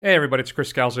Hey everybody, it's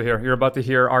Chris Scalzo here. You're about to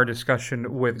hear our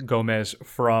discussion with Gomez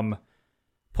from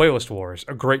Playlist Wars.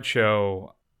 A great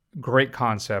show, great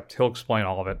concept. He'll explain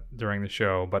all of it during the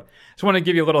show. But I just want to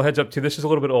give you a little heads up too. This is a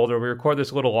little bit older. We recorded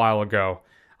this a little while ago.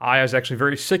 I was actually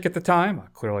very sick at the time. I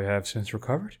clearly have since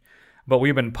recovered. But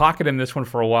we've been pocketing this one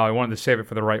for a while. We wanted to save it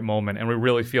for the right moment. And we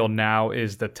really feel now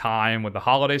is the time with the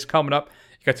holidays coming up.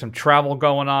 You got some travel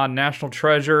going on, National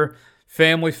Treasure,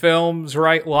 family films,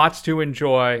 right? Lots to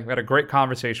enjoy. We had a great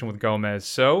conversation with Gomez,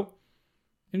 so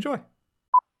enjoy.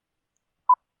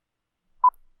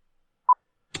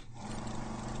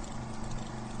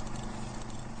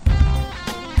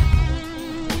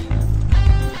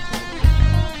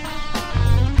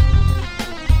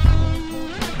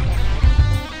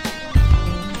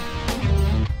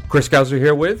 Chris Gauser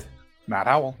here with Matt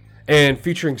Howell. And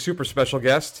featuring super special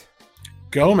guest,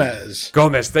 Gomez,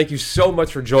 thank you so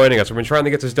much for joining us. We've been trying to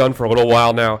get this done for a little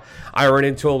while now. I ran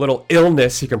into a little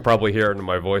illness. You can probably hear it in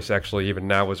my voice, actually, even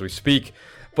now as we speak.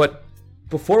 But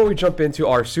before we jump into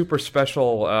our super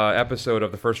special episode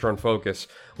of the First Run Focus,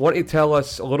 why don't you tell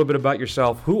us a little bit about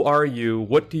yourself? Who are you?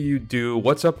 What do you do?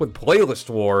 What's up with Playlist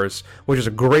Wars, which is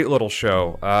a great little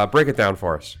show? Break it down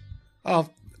for us.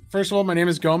 First of all, my name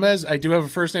is Gomez. I do have a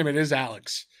first name. It is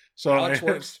Alex. So Alex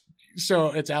works. So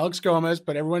it's Alex Gomez,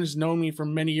 but everyone has known me for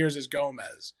many years as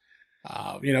Gomez.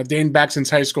 Dating back since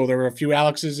high school, there were a few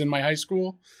Alexes in my high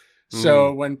school.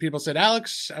 So when people said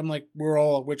Alex, I'm like, we're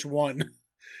all which one?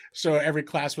 So every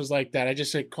class was like that. I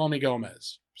just say, call me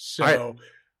Gomez. So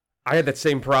I had that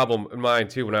same problem in mine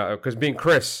too, because being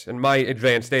Chris in my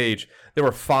advanced age, there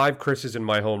were 5 Chris's in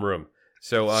my homeroom.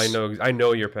 So I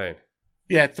know your pain.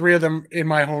 Yeah, 3 of them in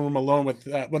my homeroom alone with,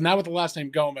 not with the last name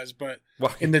Gomez, but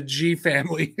in the G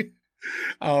family.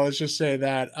 Let's just say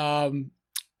that. I'm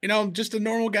just a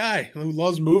normal guy who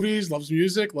loves movies, loves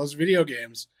music, loves video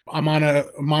games. I'm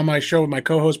on my show with my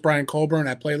co-host Brian Colburn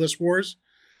at Playlist Wars.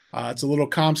 It's a little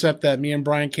concept that me and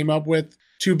Brian came up with.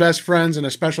 2 best friends and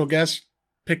a special guest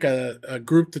pick a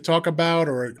group to talk about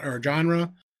or a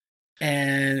genre,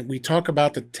 and we talk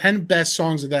about the 10 best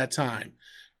songs of that time.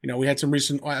 We had some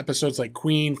recent episodes like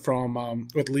Queen from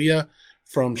with Leah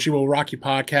from She Will Rock You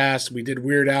podcast. We did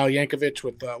Weird Al Yankovic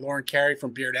with Lauren Carey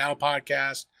from Beard Al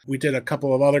podcast. We did a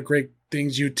couple of other great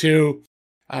things, U2,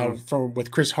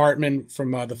 with Chris Hartman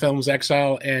from the films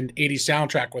Exile and 80s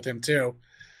soundtrack with him too.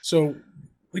 So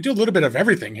we do a little bit of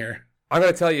everything here. I'm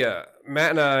going to tell you,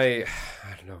 Matt and I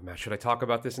don't know, Matt, should I talk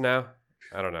about this now?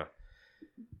 I don't know.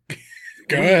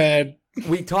 Go ahead.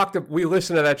 We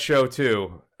listened to that show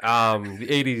too. The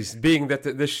 80s, being that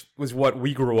this was what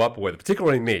we grew up with,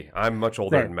 particularly me. I'm much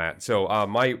older than Matt. So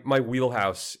my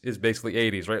wheelhouse is basically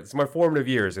 80s, right? It's my formative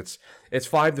years. It's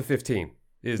 5 to 15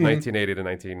 is 1980 to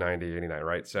 1990, 89,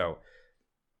 right? So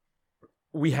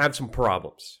we have some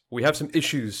problems. We have some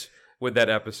issues with that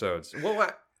episode.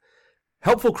 Well,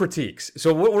 helpful critiques.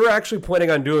 So what we're actually planning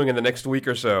on doing in the next week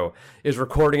or so is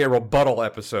recording a rebuttal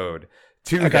episode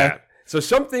to that. So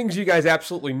some things you guys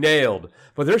absolutely nailed,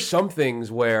 but there's some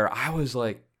things where I was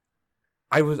like,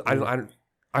 I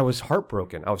was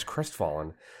heartbroken. I was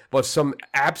crestfallen. But some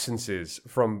absences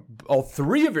from all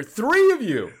three of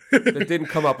you that didn't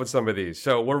come up with some of these.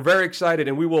 So we're very excited,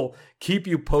 and we will keep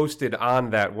you posted on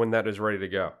that when that is ready to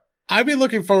go. I've been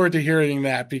looking forward to hearing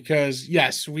that because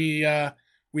yes, we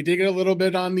did get a little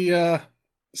bit on the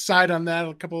side on that.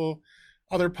 A couple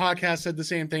other podcasts said the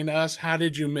same thing to us. How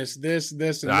did you miss this, and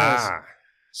this?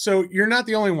 So you're not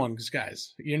the only ones,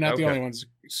 guys. You're not the only ones.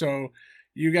 So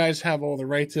you guys have all the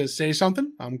right to say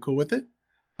something. I'm cool with it.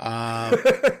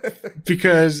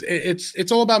 Because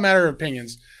it's all about matter of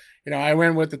opinions. I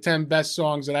went with the 10 best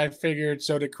songs that I figured.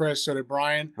 So did Chris. So did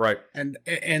Brian. Right. And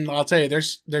I'll tell you,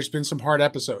 there's been some hard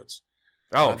episodes.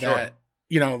 Oh, sure.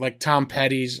 Like Tom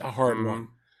Petty's a hard one.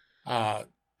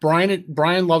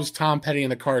 Brian loves Tom Petty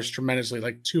and the Cars tremendously,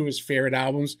 like 2 of his favorite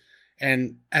albums.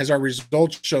 And as our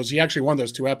result shows, he actually won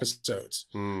those 2 episodes,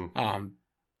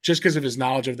 just because of his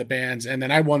knowledge of the bands. And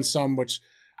then I won some, which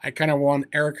I kind of won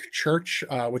Eric Church,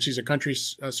 which is a country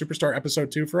superstar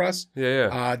episode 2 for us.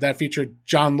 Yeah. That featured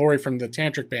John Laurie from the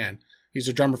Tantric band. He's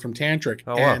a drummer from Tantric.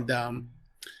 Oh, wow. And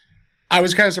I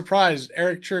was kind of surprised.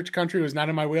 Eric Church country was not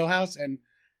in my wheelhouse. And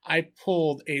I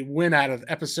pulled a win out of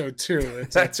episode 2.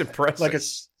 That's impressive. Like a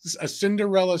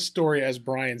Cinderella story, as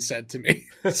Brian said to me.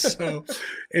 So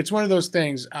it's one of those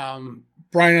things.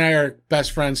 Brian and I are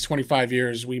best friends, 25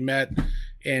 years. We met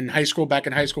in high school, back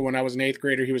in high school when I was an 8th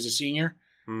grader. He was a senior.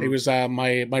 He was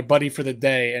my buddy for the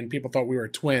day, and people thought we were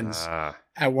twins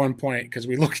at one point because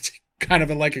we looked kind of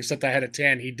alike, except I had a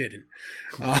tan. He didn't.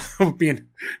 Being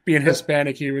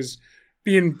Hispanic, he was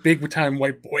being big time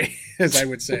white boy, as I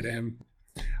would say to him.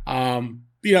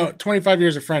 25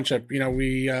 years of friendship.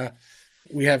 We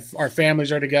have our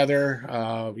families are together.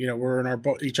 We're in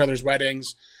each other's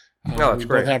weddings. That's we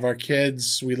great. both have our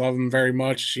kids. We love them very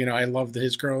much. I love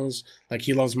his girls like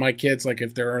he loves my kids, like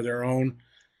if they're their own.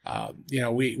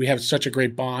 We have such a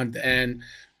great bond. And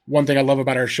one thing I love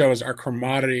about our show is our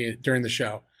camaraderie during the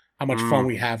show, how much fun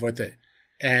we have with it.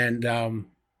 And,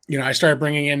 I started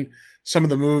bringing in some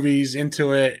of the movies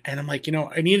into it. And I'm like,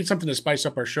 I needed something to spice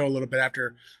up our show a little bit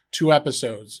after 2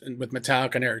 episodes and with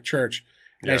Metallica and Eric Church.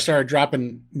 And I started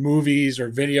dropping movies or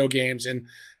video games. And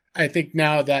I think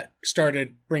now that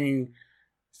started bringing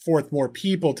forth more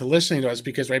people to listening to us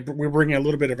because we're bringing a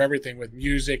little bit of everything with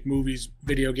music, movies,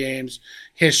 video games,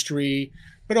 history,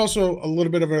 but also a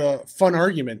little bit of a fun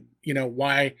argument,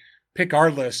 why pick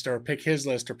our list or pick his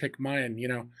list or pick mine,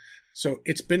 So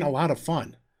it's been a lot of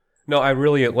fun. No, I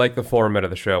really like the format of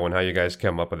the show and how you guys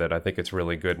came up with it. I think it's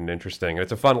really good and interesting. And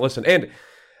it's a fun listen. And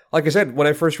like I said, when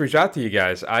I first reached out to you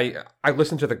guys, I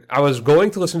was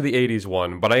going to listen to the 80s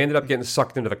one, but I ended up getting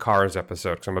sucked into the Cars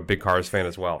episode because I'm a big Cars fan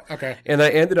as well. Okay. And I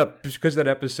ended up, because of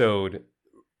that episode,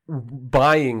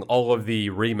 buying all of the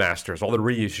remasters, all the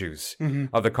reissues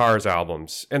of the Cars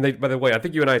albums. And by the way, I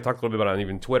think you and I talked a little bit about it on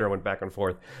even Twitter, went back and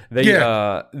forth.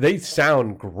 They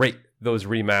sound great, those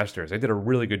remasters. They did a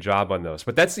really good job on those.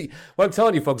 But what I'm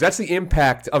telling you folks, that's the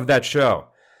impact of that show.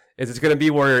 It's going to be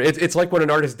where it's like when an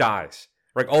artist dies.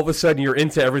 Like all of a sudden you're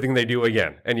into everything they do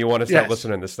again and you want to start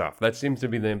listening to stuff. That seems to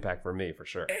be the impact for me for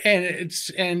sure.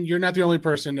 And you're not the only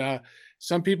person.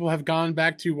 Some people have gone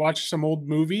back to watch some old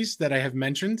movies that I have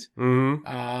mentioned. And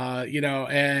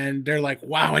they're like,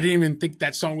 wow, I didn't even think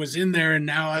that song was in there. And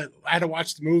now I had to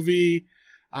watch the movie.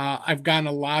 I've gotten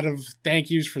a lot of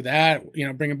thank yous for that,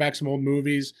 bringing back some old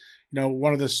movies.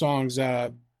 One of the songs,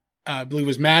 I believe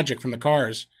was Magic from the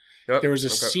Cars. There was a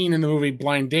scene in the movie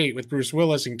Blind Date with Bruce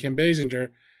Willis and Kim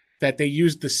Basinger that they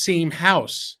used the same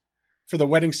house for the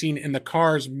wedding scene in the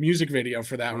Cars music video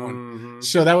for that one.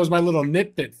 So that was my little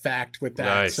nitbit fact with that.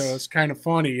 Nice. So it's kind of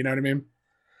funny, you know what I mean?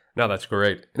 No, that's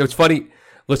great. And it's funny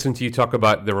listening to you talk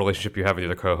about the relationship you have with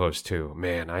your co-host too.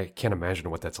 Man, I can't imagine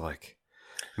what that's like.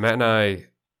 Matt and I,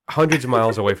 hundreds of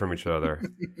miles away from each other.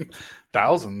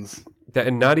 Thousands.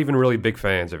 And not even really big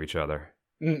fans of each other.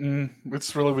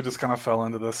 It's really, we just kind of fell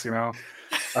into this,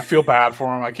 I feel bad for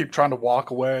him. I keep trying to walk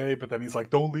away, but then he's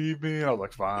like, don't leave me. And I was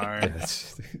like, fine.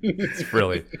 It's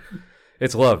really,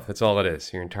 it's love. That's all it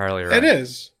is. You're entirely right. It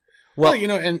is. Well,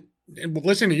 and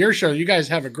listening to your show, you guys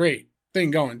have a great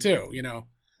thing going too,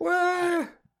 Well,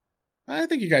 I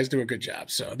think you guys do a good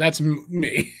job. So that's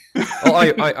me.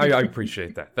 I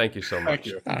appreciate that. Thank you so much.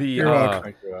 Thank you. You're welcome.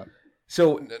 Thank you.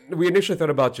 So we initially thought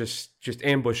about just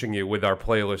ambushing you with our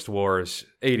Playlist Wars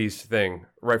 80s thing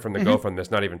right from the go from this,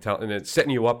 not even telling, and it's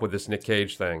setting you up with this Nick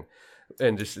Cage thing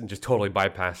and just totally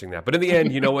bypassing that. But in the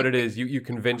end, you know what it is? You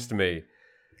convinced me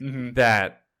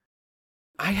that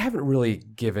I haven't really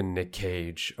given Nick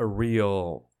Cage a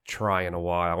real try in a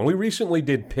while. And we recently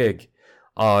did Pig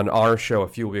on our show a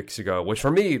few weeks ago, which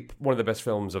for me, one of the best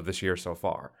films of this year so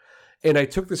far. And I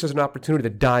took this as an opportunity to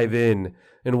dive in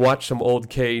and watch some old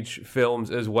Cage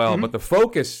films as well. But the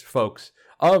focus, folks,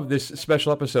 of this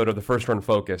special episode of the First Run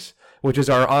Focus, which is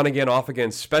our on-again,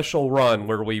 off-again special run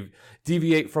where we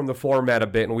deviate from the format a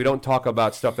bit and we don't talk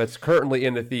about stuff that's currently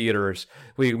in the theaters.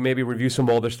 We maybe review some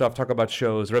older stuff, talk about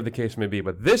shows, whatever the case may be.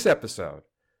 But this episode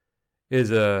is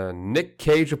a Nick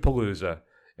Cage-a-palooza,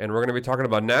 and we're going to be talking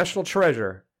about National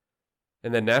Treasure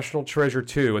and then National Treasure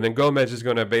 2. And then Gomez is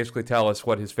going to basically tell us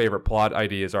what his favorite plot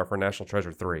ideas are for National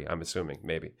Treasure 3, I'm assuming,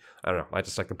 maybe. I don't know. I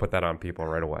just like to put that on people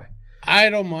right away.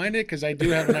 I don't mind it because I do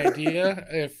have an idea.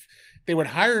 If they would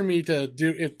hire me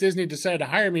if Disney decided to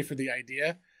hire me for the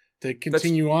idea to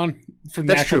continue on from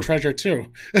National Treasure 2.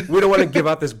 We don't want to give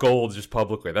out this gold just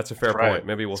publicly. That's a fair point.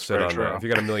 Maybe we'll sit on that if you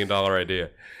got $1 million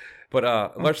idea.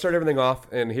 But let's start everything off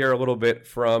and hear a little bit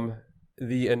from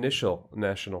the initial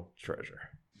National Treasure.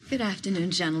 Good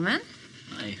afternoon, gentlemen.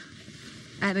 Hi.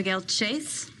 Abigail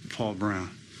Chase. Paul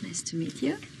Brown. Nice to meet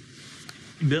you.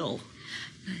 Bill.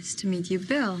 Nice to meet you,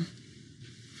 Bill.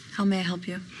 How may I help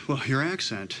you? Well, your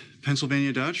accent.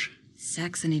 Pennsylvania Dutch?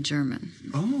 Saxony German.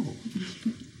 Oh.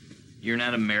 You're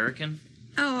not American?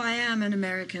 Oh, I am an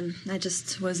American. I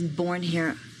just wasn't born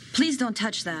here. Please don't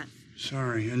touch that.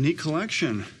 Sorry. A neat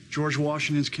collection. George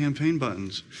Washington's campaign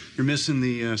buttons. You're missing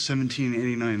the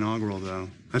 1789 inaugural, though.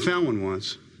 I found one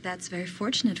once. That's very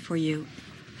fortunate for you.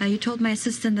 You told my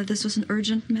assistant that this was an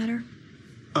urgent matter?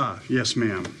 Yes,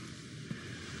 ma'am.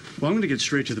 Well, I'm going to get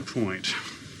straight to the point.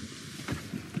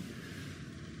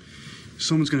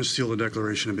 Someone's going to steal the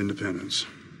Declaration of Independence.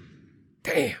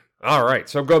 Damn. All right.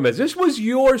 So, Gomez, this was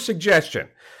your suggestion.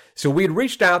 So we had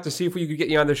reached out to see if we could get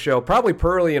you on the show, probably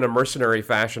purely in a mercenary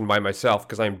fashion by myself,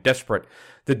 because I'm desperate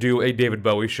to do a David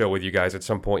Bowie show with you guys at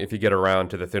some point if you get around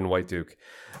to the Thin White Duke.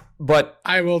 But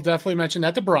I will definitely mention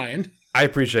that to Brian. I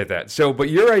appreciate that. So, but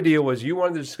your idea was you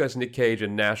wanted to discuss Nick Cage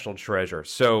and National Treasure.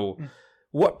 So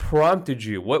what prompted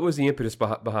you? What was the impetus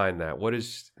behind that? What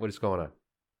is going on?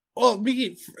 Well,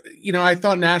 I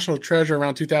thought National Treasure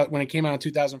around 2000 when it came out in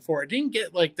 2004. It didn't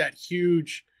get like that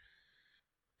huge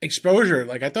exposure.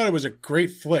 Like I thought it was a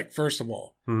great flick. First of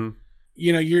all,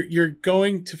 you're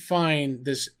going to find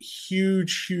this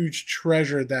huge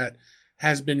treasure that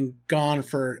has been gone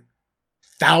for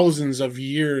thousands of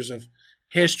years of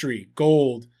history,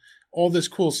 gold, all this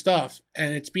cool stuff,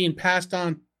 and it's being passed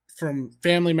on from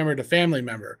family member to family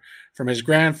member, from his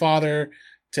grandfather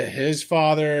to his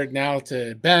father, now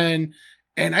to Ben.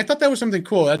 And I thought that was something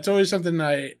cool. That's always something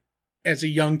as a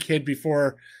young kid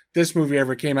before this movie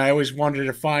ever came, I always wanted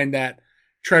to find that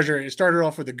treasure. It started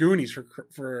off with the Goonies for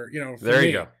there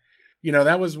you go.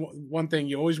 That was one thing.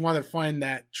 You always wanted to find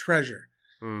that treasure.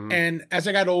 And as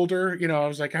I got older, I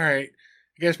was like, all right,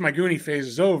 I guess my Goonie phase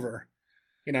is over.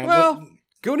 Well,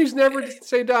 Goonies never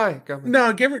say die.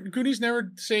 No, Goonies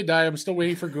never say die. I'm still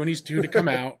waiting for Goonies 2 to come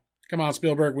out. Come on,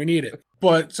 Spielberg, we need it.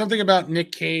 But something about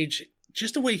Nick Cage,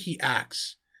 just the way he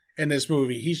acts in this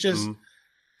movie. He's just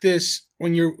this.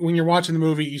 When you're watching the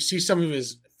movie, you see some of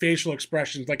his facial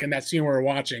expressions, like in that scene we're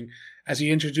watching, as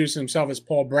he introduces himself as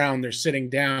Paul Brown. They're sitting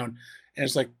down, and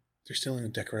it's like they're still in the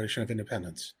Declaration of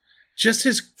Independence. Just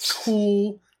his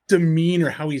cool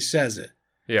demeanor, how he says it.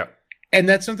 Yeah. And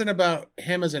that's something about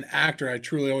him as an actor I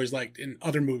truly always liked in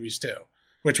other movies too,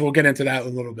 which we'll get into that in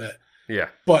a little bit. Yeah.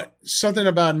 But something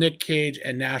about Nick Cage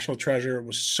and National Treasure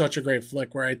was such a great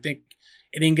flick where I think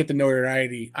it didn't get the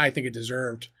notoriety I think it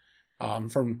deserved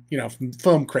from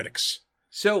film critics.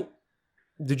 So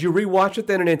did you rewatch it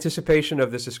then in anticipation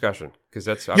of this discussion? Because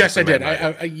that's yes, I did.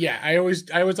 I always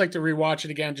like to rewatch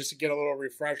it again just to get a little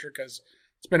refresher because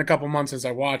it's been a couple months since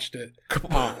I watched it.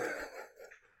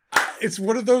 It's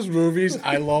one of those movies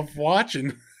I love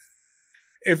watching.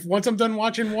 If once I'm done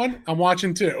watching one, I'm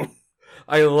watching two.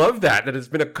 I love that it's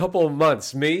been a couple of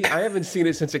months. I haven't seen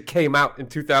it since it came out in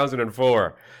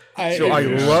 2004. I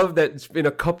love that it's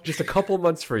been just a couple of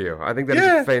months for you. I think that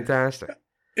is fantastic.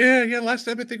 Yeah. Last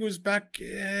time I think it was back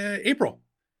around April,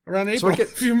 a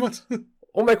few months.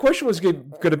 Well, my question was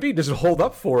going to be, does it hold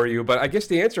up for you? But I guess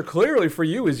the answer clearly for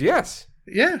you is yes.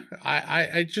 Yeah,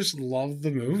 I just love the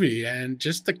movie and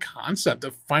just the concept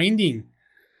of finding.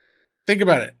 Think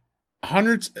about it,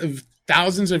 hundreds of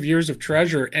thousands of years of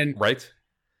treasure and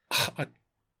a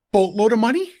boatload of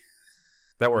money.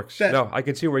 That works. No, I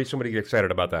can see where somebody gets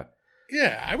excited about that.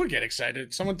 Yeah, I would get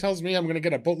excited. Someone tells me I'm going to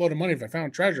get a boatload of money if I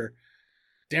found treasure.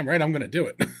 Damn right, I'm going to do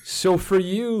it. So for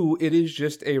you, it is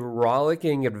just a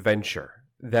rollicking adventure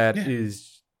that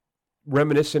is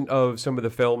reminiscent of some of the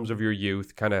films of your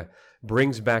youth, kind of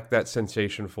brings back that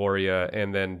sensation for you,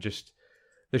 and then just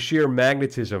the sheer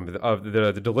magnetism of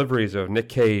the deliveries of Nick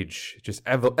Cage just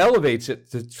elevates it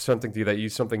to something that you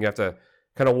have to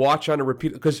kind of watch on and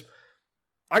repeat. Because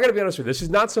I got to be honest with you, this is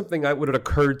not something that would have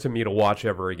occurred to me to watch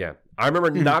ever again. I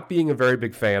remember not being a very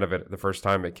big fan of it the first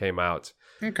time it came out.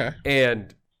 Okay.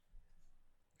 And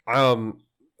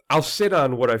I'll sit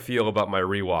on what I feel about my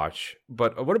rewatch.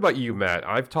 But what about you, Matt?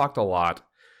 I've talked a lot.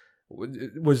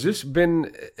 Was this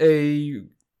been a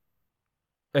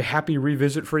happy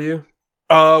revisit for you?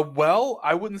 Well,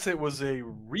 I wouldn't say it was a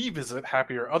revisit,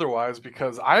 happy or otherwise,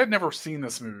 because I had never seen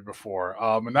this movie before.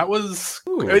 And that was,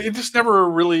 it just never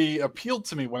really appealed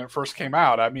to me when it first came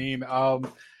out. I mean,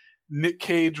 Nick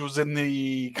Cage was in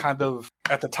the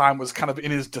at the time was kind of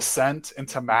in his descent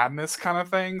into madness kind of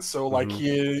thing. So like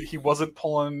he wasn't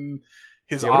pulling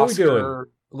his Oscar.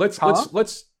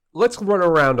 Let's run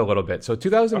around a little bit. So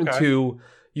 2002,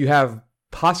 you have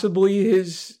possibly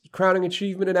his crowning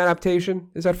achievement in adaptation.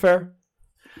 Is that fair?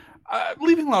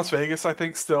 Leaving Las Vegas, I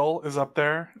think, still is up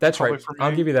there. That's right.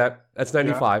 I'll give you that. That's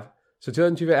 95. Yeah. So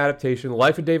 2002 adaptation,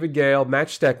 Life of David Gale,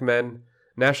 Match Steckman,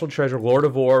 National Treasure, Lord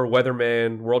of War,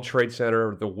 Weatherman, World Trade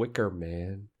Center, The Wicker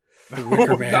Man. The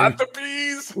Wicker Man. Not the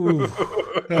bees.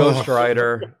 Ghost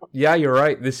Rider. Yeah, you're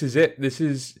right. This is it. This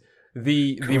is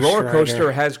the roller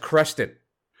coaster has crested.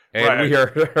 And we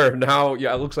are now,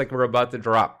 it looks like we're about to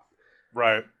drop.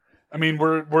 Right. I mean,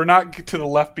 we're not to the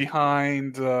Left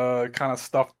Behind kind of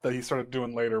stuff that he started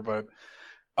doing later, but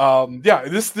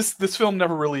this film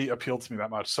never really appealed to me that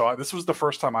much. So this was the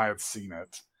first time I had seen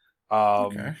it,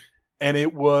 and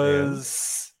it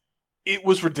was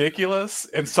ridiculous.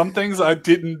 And some things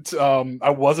I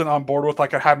wasn't on board with.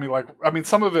 Like it had me like, I mean,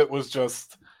 some of it was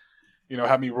just,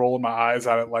 had me rolling my eyes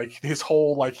at it. Like his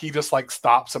whole, like, he just like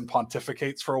stops and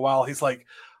pontificates for a while. He's like,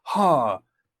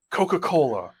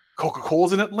 Coca-Cola's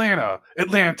in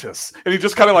Atlantis. And he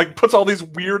just kind of like puts all these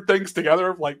weird things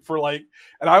together,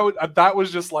 that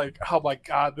was just like, oh my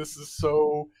God, this is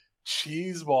so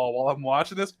cheeseball while I'm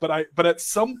watching this. But at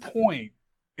some point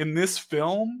in this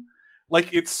film,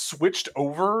 like, it switched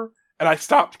over and I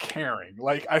stopped caring.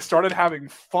 Like, I started having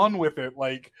fun with it.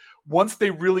 Like, once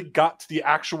they really got to the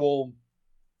actual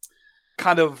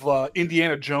kind of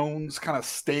Indiana Jones kind of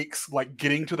stakes, like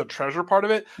getting to the treasure part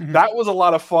of it, that was a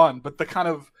lot of fun. But the kind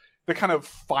of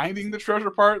finding the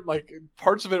treasure part, like,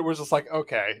 parts of it was just like,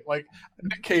 okay, like,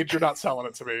 Nick Cage, you're not selling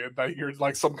it to me, and that you're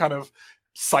like some kind of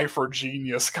cipher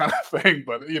genius kind of thing.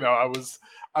 But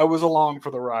I was along for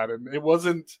the ride, and it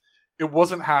wasn't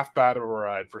half bad of a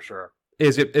ride for sure.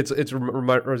 Is it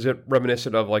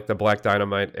reminiscent of like the Black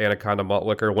Dynamite Anaconda malt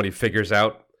liquor when he figures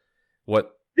out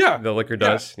what the liquor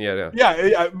does? Yeah.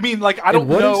 I mean, like, I don't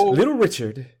know, Little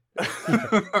Richard.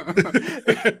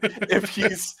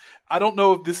 I don't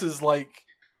know if this is like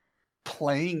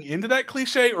playing into that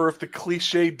cliche or if the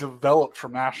cliche developed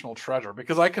from National Treasure,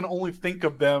 because I can only think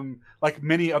of them like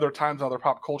many other times in other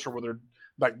pop culture where they're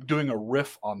like doing a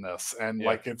riff on this, and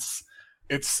like it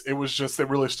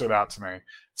really stood out to me.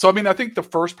 So I mean, I think the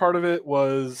first part of it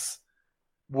wasn't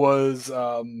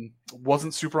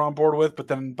super on board with, but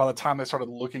then by the time they started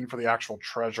looking for the actual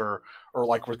treasure, or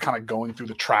like we're kind of going through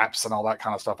the traps and all that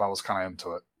kind of stuff, I was kind of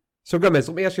into it. So Gomez,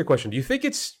 let me ask you a question. Do you think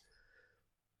it's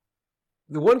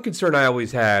the one concern I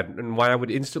always had, and why I would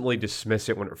instantly dismiss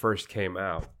it when it first came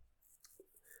out,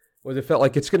 was it felt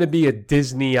like it's going to be a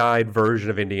Disney-eyed version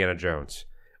of Indiana Jones.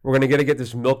 We're going to get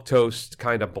this milquetoast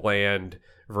kind of bland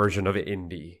version of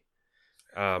Indy.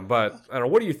 But I don't know.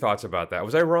 What are your thoughts about that?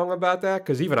 Was I wrong about that?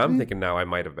 Because even I'm thinking now I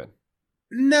might have been.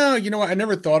 No, you know what? I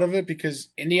never thought of it, because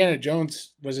Indiana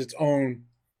Jones was its own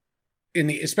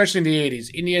especially in the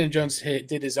 80s. Indiana Jones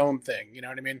did his own thing. You know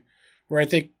what I mean? Where I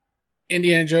think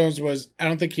Indiana Jones I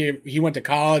don't think he went to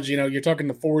college. You're talking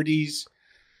the 40s.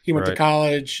 He went to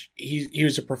college. He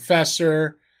was a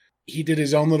professor. He did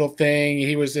his own little thing.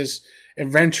 He was this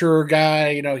adventurer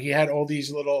guy. He had all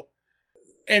these little,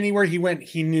 anywhere he went,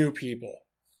 he knew people.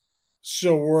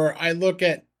 So where I look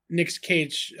at Nick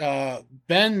Cage,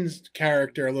 Ben's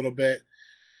character a little bit,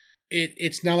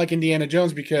 it's not like Indiana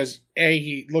Jones, because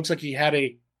he looks like he had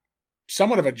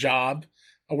somewhat of a job,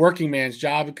 a working man's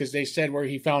job, because they said where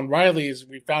he found Riley is,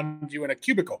 we found you in a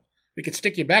cubicle. We could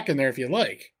stick you back in there if you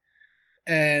like.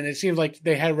 And it seems like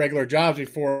they had regular jobs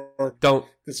before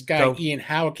this guy Ian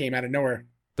Howe came out of nowhere.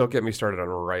 Don't get me started on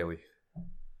Riley.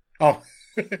 Oh.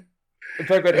 In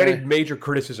fact, about any major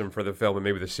criticism for the film and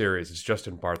maybe the series, it's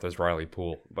Justin Bartha's Riley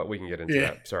Poole, but we can get into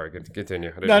that. Sorry,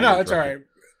 continue. No, it's all right.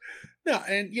 No,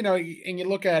 and and you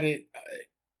look at it,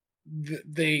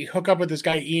 they hook up with this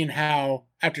guy Ian Howe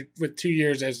with 2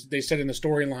 years, as they said in the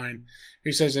storyline.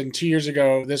 He says, "And 2 years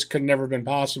ago, this could never have been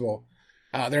possible."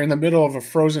 They're in the middle of a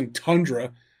frozen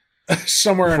tundra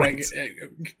somewhere, right.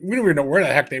 We don't even know where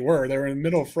the heck they were. They were in the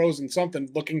middle of frozen something,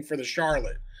 looking for the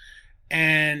Charlotte.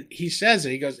 And he says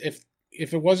it. He goes, "If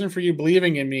it wasn't for you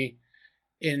believing in me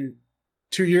in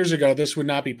 2 years ago, this would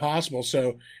not be possible."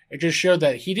 So it just showed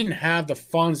that he didn't have the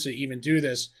funds to even do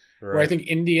this. Right. Where I think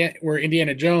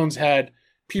Indiana Jones had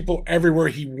people everywhere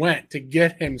he went to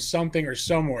get him something or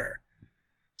somewhere.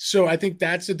 So I think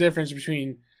that's the difference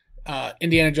between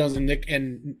Indiana Jones and Nick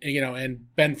and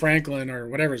Ben Franklin, or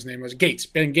whatever his name was,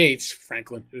 Ben Gates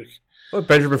Franklin. Well,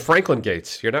 Benjamin Franklin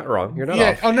Gates. You're not wrong. You're not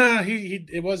off. Oh no, he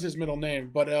it was his middle name,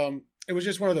 but it was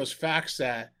just one of those facts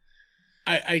that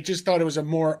I just thought it was a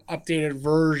more updated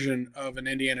version of an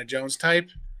Indiana Jones type.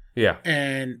 Yeah.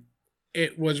 And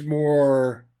it was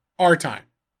more our time,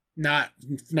 not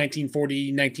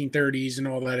 1940, 1930s and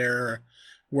all that era,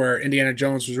 where Indiana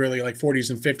Jones was really like 40s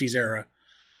and 50s era.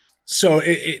 So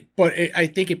I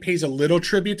think it pays a little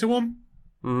tribute to him,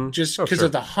 just because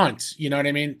of the hunt. You know what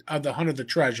I mean? Of the hunt of the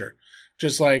treasure,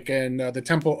 just like in the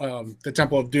Temple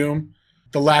of Doom,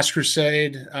 the Last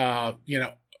Crusade.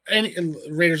 And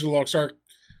Raiders of the Lost Ark,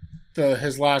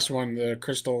 his last one, the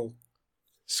Crystal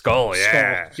Skull.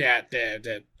 Yeah,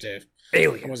 the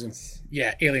aliens.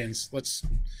 Aliens. Let's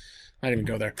not even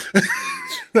go there.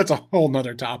 That's a whole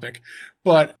nother topic,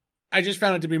 but I just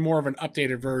found it to be more of an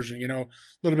updated version, a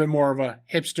little bit more of a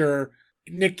hipster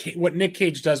what Nick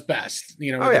Cage does best,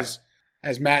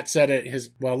 as Matt said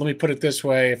it, let me put it this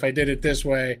way. If I did it this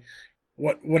way,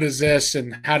 what is this?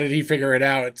 And how did he figure it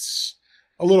out? It's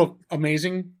a little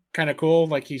amazing, kind of cool.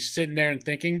 Like he's sitting there and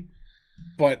thinking,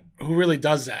 but who really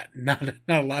does that? Not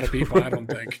a lot of people, I don't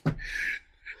think.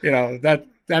 that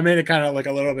made it kind of like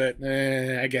a little bit.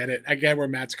 I get it. I get where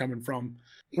Matt's coming from.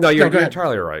 No, you're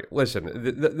entirely right. Listen,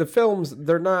 the films,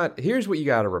 they're not. Here's what you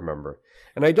got to remember,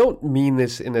 and I don't mean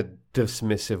this in a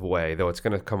dismissive way, though it's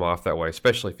going to come off that way,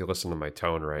 especially if you listen to my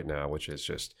tone right now, which is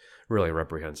just really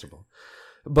reprehensible.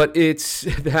 But it's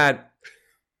that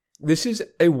this is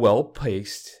a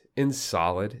well-paced and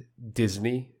solid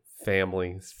Disney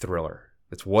family thriller.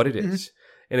 That's what it is.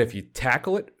 And if you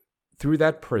tackle it through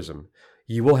that prism,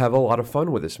 you will have a lot of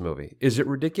fun with this movie. Is it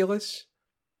ridiculous?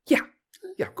 Yeah,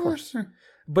 of course.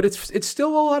 But it's still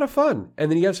a lot of fun. And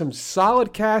then you have some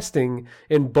solid casting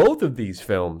in both of these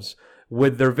films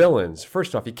with their villains.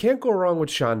 First off, you can't go wrong with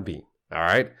Sean Bean, all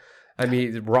right? I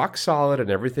mean, rock solid in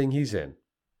everything he's in.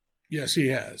 Yes, he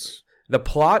has. The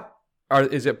plot,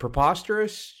 is it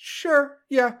preposterous? Sure,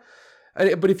 yeah.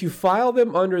 But if you file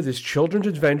them under this children's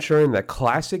adventure and that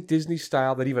classic Disney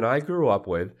style that even I grew up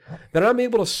with, then I'm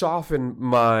able to soften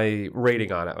my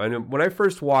rating on it. I mean, when I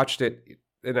first watched it,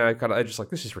 and I just like,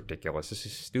 this is ridiculous. This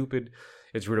is stupid.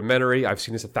 It's rudimentary. I've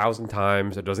seen this 1,000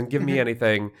 times. It doesn't give me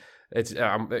anything. It's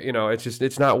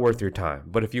it's not worth your time.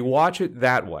 But if you watch it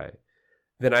that way,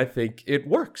 then I think it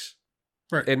works,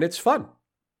 right? And it's fun.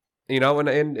 And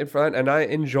I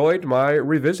enjoyed my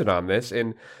revisit on this,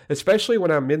 and especially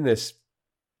when I'm in this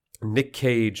Nick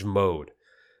Cage mode,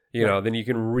 then you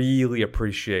can really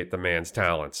appreciate the man's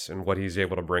talents and what he's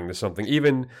able to bring to something,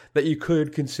 even that you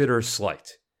could consider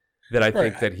slight, that I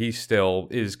think that he still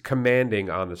is commanding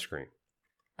on the screen.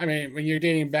 I mean, when you're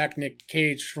dating back Nick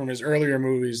Cage from his earlier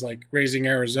movies like Raising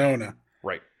Arizona,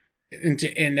 right, and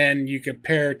then you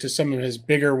compare it to some of his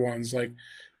bigger ones, like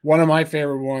one of my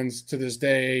favorite ones to this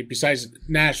day, besides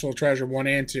National Treasure 1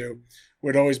 and 2,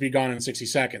 would always be Gone in 60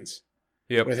 Seconds.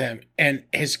 Yep. With him and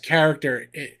his character.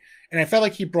 And I felt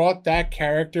like he brought that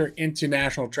character into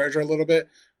National Treasure a little bit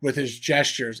with his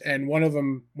gestures. And one of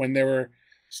them, when they were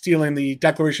stealing the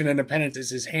Declaration of Independence,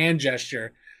 is his hand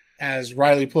gesture as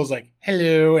Riley pulls like,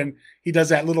 hello. And he does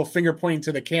that little finger pointing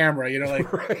to the camera,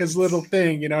 like right. His little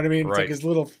thing, you know what I mean? It's right. like his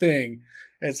little thing.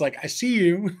 And it's like, I see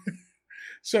you.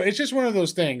 So it's just one of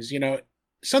those things,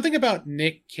 something about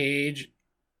Nick Cage.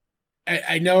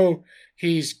 I know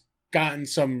he's gotten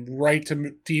some right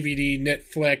to DVD,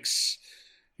 Netflix,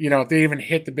 they even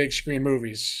hit the big screen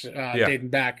movies, dating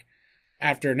back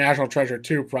after National Treasure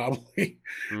 2, probably.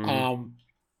 Mm-hmm.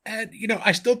 And,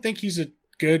 I still think he's a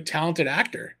good, talented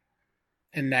actor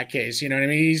in that case. You know what I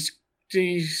mean?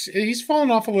 He's fallen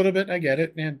off a little bit. I get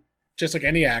it. And just like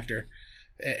any actor,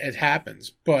 it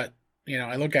happens. But,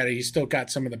 I look at it, he's still got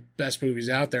some of the best movies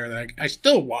out there that I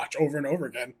still watch over and over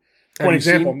again. For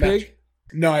example, Pig?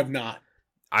 No, I've not.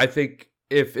 I think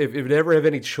if you ever have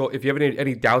if you have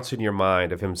any doubts in your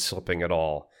mind of him slipping at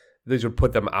all, these would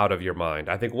put them out of your mind.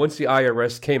 I think once the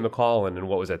IRS came a calling in,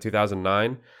 what was that,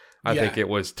 2009? I think it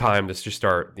was time to just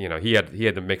start. He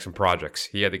had to make some projects.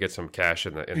 He had to get some cash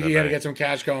in the He had to get some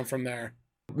cash going from there.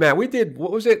 Man, we did.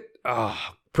 What was it?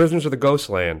 Prisoners of the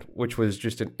Ghostland, which was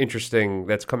just an interesting.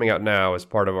 That's coming out now as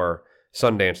part of our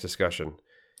Sundance discussion.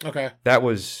 Okay, that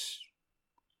was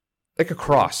like a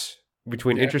cross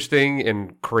between interesting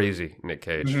and crazy Nick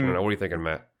Cage. I don't know. What are you thinking,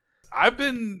 Matt? I've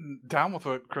been down with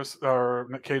what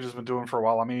Nick Cage has been doing for a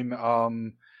while. I mean,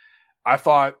 I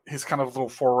thought his kind of little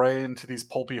foray into these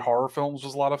pulpy horror films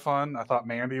was a lot of fun. I thought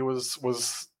Mandy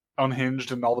was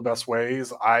unhinged in all the best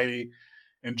ways. I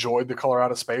enjoyed The Color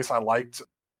Out of Space. I liked,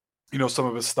 some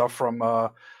of his stuff from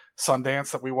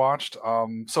Sundance that we watched.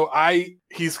 So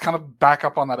he's kind of back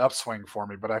up on that upswing for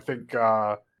me. But I think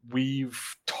we've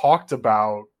talked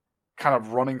about kind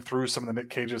of running through some of the Nick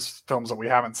Cage's films that we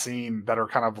haven't seen that are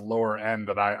kind of lower end,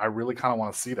 that I really kind of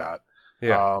want to see that.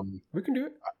 Yeah, we can do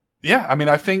it. Yeah, I mean,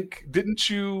 I think, did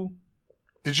you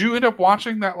end up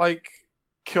watching that like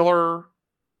killer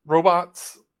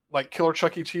robots, like killer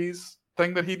Chuck E. Cheese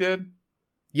thing that he did?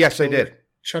 Yes, I did.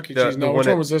 Chuck E. Cheese. No, which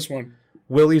one was this one?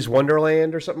 Willy's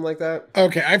Wonderland or something like that.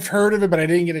 Okay, I've heard of it, but I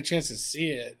didn't get a chance to see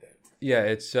it. Yeah,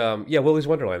 it's Willy's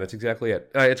Wonderland. That's exactly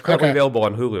it. It's currently available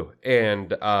on Hulu,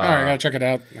 and all right, I gotta check it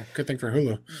out. Good thing for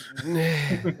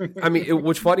Hulu. I mean,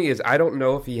 what's funny is I don't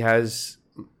know if he has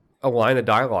a line of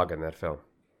dialogue in that film.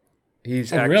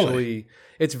 He's really?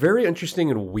 It's very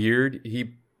interesting and weird.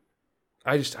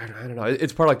 I don't know.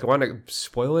 It's part of like, do I want to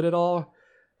spoil it at all?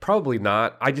 Probably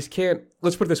not. I just can't.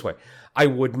 Let's put it this way. I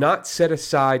would not set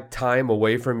aside time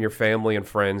away from your family and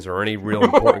friends or any real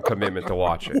important commitment to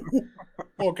watch it.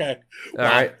 Okay. All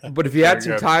right. But if you had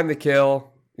some time to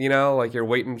kill, like you're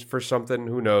waiting for something,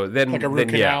 who knows? Then, like a root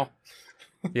canal.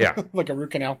 Yeah. Like a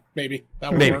root canal, maybe.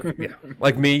 That would work. Yeah.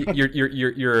 Like me,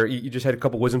 you just had a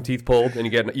couple wisdom teeth pulled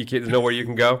and you know where you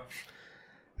can go.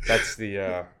 That's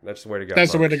the way to go.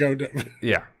 That's the way to go.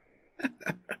 Yeah,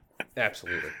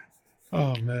 absolutely.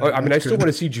 Oh man! I mean, I still want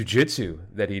to see jujitsu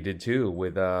that he did too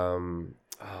with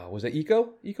was that Iko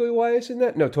Iwais in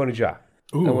that? No, Tony Jaa.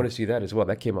 Ooh. I want to see that as well.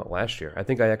 That came out last year. I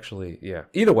think I actually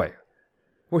Either way,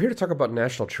 we're here to talk about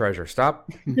National Treasure.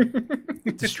 Stop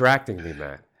distracting me,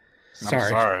 Matt.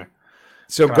 Sorry.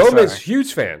 So Gomez,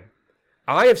 huge fan.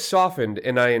 I have softened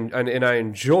and I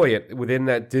enjoy it within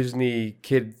that Disney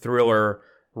kid thriller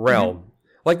realm. Mm-hmm.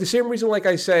 Like the same reason, like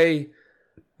I say,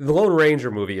 the Lone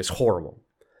Ranger movie is horrible.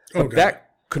 But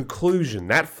that conclusion,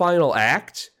 that final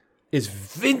act, is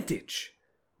vintage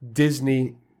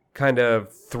Disney kind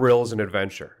of thrills and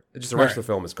adventure. Just the rest of the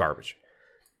film is garbage.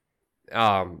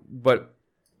 But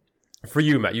for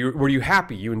you, Matt, were you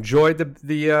happy? You enjoyed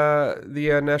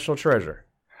the National Treasure?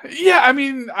 Yeah, I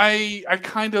mean, I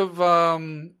kind of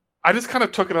I just kind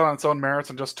of took it on its own merits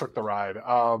and just took the ride.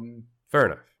 Fair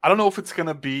enough. I don't know if it's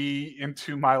gonna be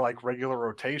into my like regular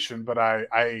rotation, but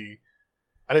I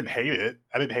didn't hate it.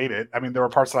 I mean, there were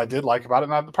parts that I did like about it,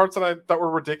 and the parts that I thought were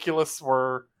ridiculous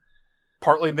were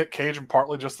partly Nick Cage and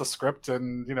partly just the script,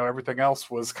 and everything else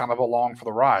was kind of along for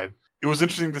the ride. It was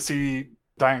interesting to see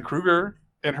Diane Kruger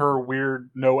in her weird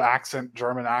no accent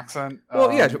German accent.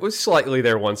 Well, yeah, it was slightly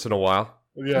there once in a while.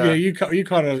 Yeah, you caught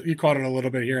it a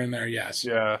little bit here and there. Yes.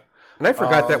 Yeah, and I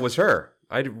forgot that was her.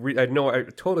 I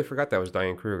totally forgot that was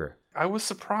Diane Kruger. I was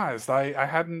surprised. I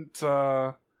hadn't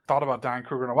thought about Diane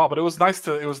Kruger in a while, but it was nice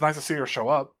to see her show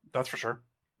up. That's for sure.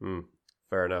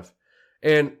 Fair enough.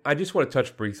 And I just want to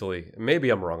touch briefly. Maybe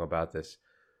I'm wrong about this,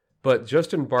 but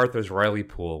Justin Bartha's Riley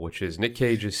Poole, which is Nick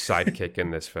Cage's sidekick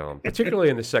in this film, particularly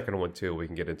in the second one too. We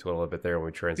can get into it a little bit there when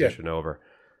we transition over.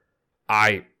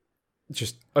 I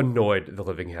just annoyed the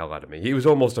living hell out of me. He was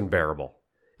almost unbearable.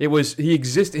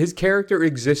 His character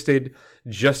existed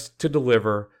just to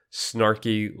deliver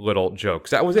snarky little jokes.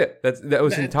 That was it. That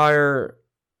was entire.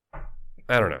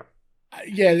 I don't know.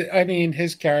 Yeah, I mean,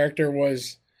 his character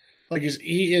was like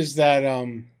he is that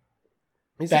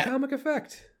He's the comic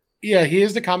effect. Yeah, he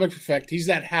is the comic effect. He's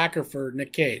that hacker for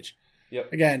Nick Cage.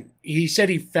 Yep. Again, he said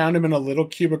he found him in a little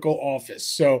cubicle office.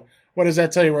 So what does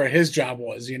that tell you where his job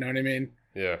was? You know what I mean?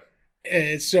 Yeah.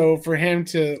 And so for him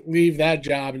to leave that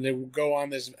job and to go on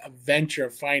this adventure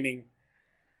of finding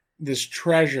this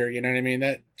treasure, you know what I mean?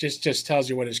 That just tells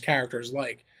you what his character is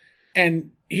like.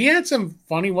 And he had some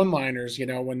funny one-liners,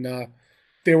 when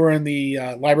they were in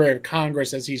the Library of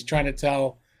Congress as he's trying to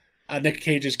tell Nick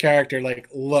Cage's character, like,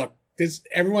 look,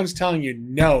 everyone's telling you,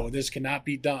 no, this cannot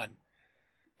be done.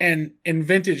 And in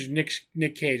vintage,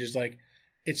 Nick Cage is like,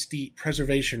 it's the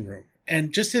preservation room.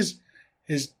 And just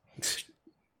his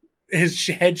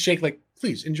head shake, like,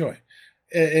 please enjoy.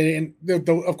 And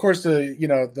of course,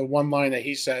 the one line that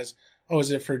he says, oh,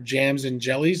 is it for jams and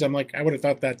jellies? I'm like, I would have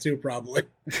thought that too, probably,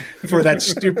 for that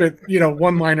stupid,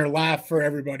 one-liner laugh for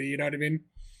everybody. You know what I mean?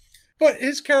 But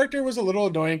his character was a little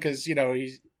annoying because,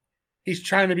 he's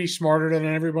trying to be smarter than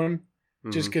everyone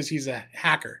just because he's a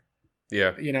hacker.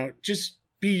 Yeah. Just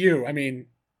be you. I mean,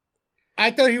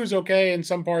 I thought he was okay in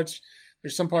some parts.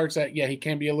 There's some parts that, he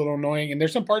can be a little annoying. And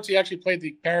there's some parts he actually played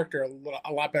the character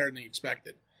a lot better than he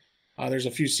expected. There's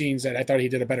a few scenes that I thought he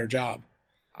did a better job.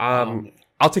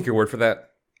 I'll take your word for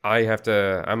that. I'm not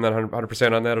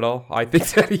 100% on that at all. I think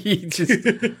that he just,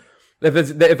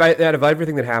 if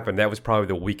everything that happened, that was probably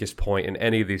the weakest point in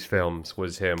any of these films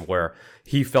was him, where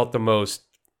he felt the most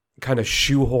kind of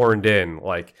shoehorned in.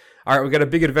 Like, all right, we got a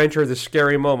big adventure, this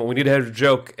scary moment. We need to have a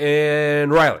joke,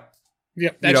 and Riley.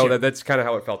 Yep, that's kind of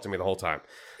how it felt to me the whole time.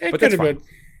 But that's fine.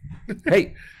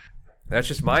 Hey, that's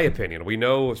just my opinion. We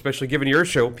know, especially given your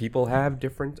show, people have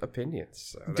different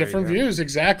opinions. So different views,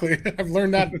 exactly. I've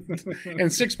learned that in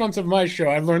 6 months of my show.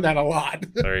 I've learned that a lot.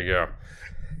 There you go.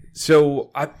 So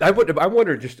I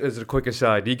wonder, just as a quick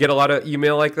aside, do you get a lot of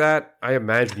email like that? I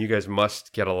imagine you guys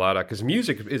must get a lot of, because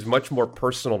music is much more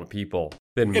personal to people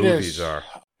than movies are.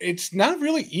 It's not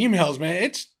really emails, man.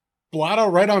 It's blotto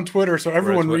right on Twitter, so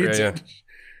everyone reads it.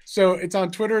 So it's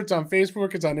on Twitter, it's on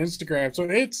Facebook, it's on Instagram. So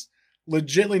it's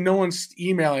legitimately no one's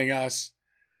emailing us.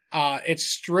 It's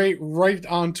straight right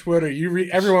on Twitter.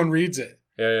 Everyone reads it.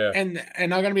 Yeah. And I'm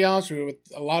gonna be honest with you, with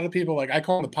a lot of people, like I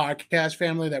call them the podcast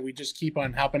family that we just keep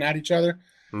on helping at each other.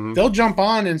 Mm-hmm. They'll jump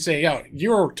on and say, yo,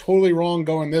 you're totally wrong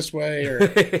going this way, or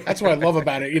that's what I love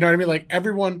about it. You know what I mean? Like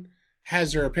everyone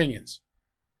has their opinions.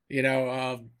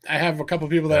 I have a couple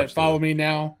of people that follow me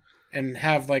now and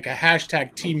have like a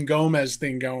hashtag Team Gomez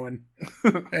thing going.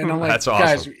 And I'm like, that's awesome.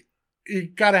 Guys, you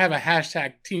got to have a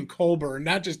hashtag Team Colbert,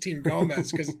 not just Team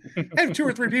Gomez, because I have 2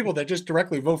 or 3 people that just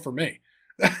directly vote for me,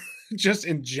 just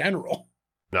in general.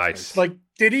 Nice. Like,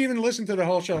 did he even listen to the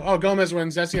whole show? Oh, Gomez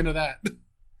wins. That's the end of that.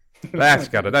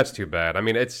 That's too bad. I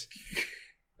mean,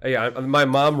 my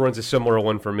mom runs a similar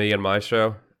one for me and my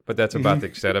show, but that's about the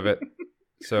extent of it.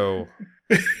 So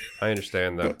I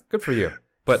understand that. Good for you.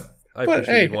 But I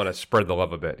appreciate you want to spread the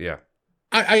love a bit. Yeah.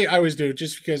 I always do,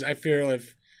 just because I feel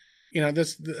if,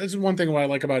 this is one thing what I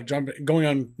like about going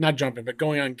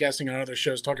on guessing on other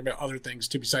shows, talking about other things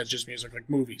too besides just music, like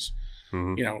movies.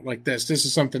 Mm-hmm. Like this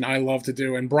is something I love to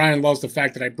do. And Brian loves the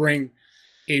fact that I bring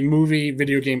a movie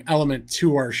video game element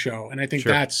to our show. And I think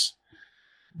that's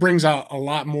brings out a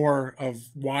lot more of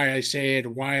why I say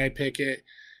it, why I pick it,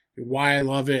 why I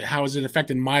love it, how has it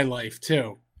affected my life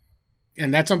too.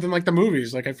 And that's something like the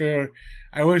movies. Like I feel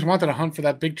I always wanted to hunt for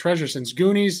that big treasure since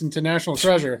Goonies into National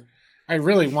Treasure. I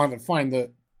really wanted to find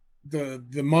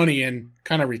the money and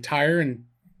kind of retire and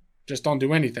just don't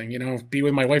do anything, be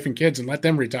with my wife and kids and let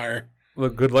them retire. Well,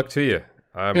 good luck to you.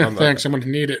 Thanks. I'm going to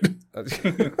need it.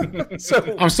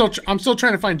 So I'm still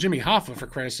trying to find Jimmy Hoffa, for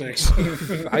Christ's sakes.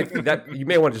 You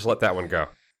may want to just let that one go.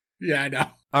 Yeah, I know.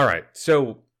 All right.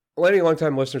 So any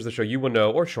long-time listeners of the show, you will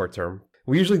know, or short-term,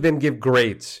 we usually then give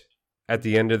grades at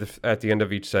the end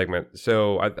of each segment.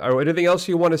 So anything else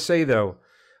you want to say though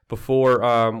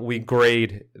before we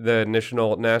grade the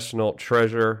national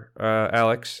treasure,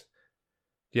 Alex?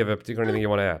 Do you have a particular anything you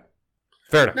want to add?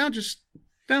 Fair enough.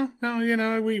 No.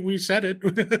 We said it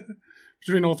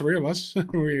between all three of us.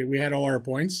 We had all our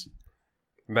points.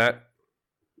 Matt,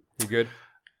 you good?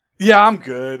 Yeah, I'm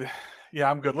good.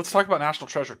 Let's talk about National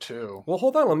Treasure 2. Well,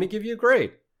 hold on. Let me give you a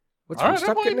grade.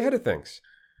 Stop getting ahead of things.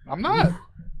 I'm not.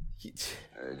 Hey,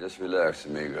 just relax,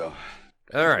 amigo.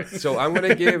 All right. So I'm going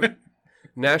to give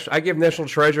National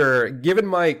Treasure, given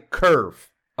my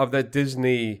curve of that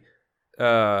Disney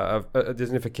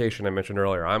Disneyfication I mentioned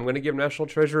earlier, I'm going to give National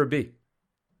Treasure a B.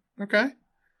 Okay.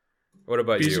 What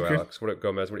about you, Alex?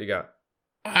 Gomez? What do you got?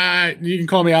 You can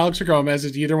call me Alex or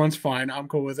Gomez. Either one's fine. I'm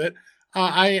cool with it.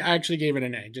 I actually gave it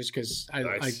an A just because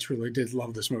I truly did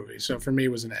love this movie. So for me,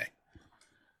 it was an A.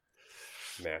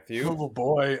 Matthew? Oh,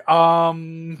 boy.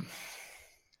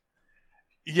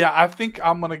 Yeah, I think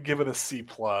I'm going to give it a C+.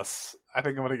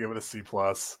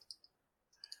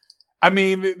 I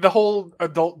mean, the whole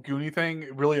adult Goonie thing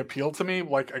really appealed to me.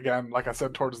 Like I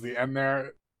said, towards the end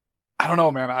there, I don't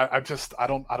know, man. I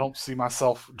don't see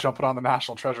myself jumping on the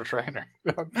National Treasure train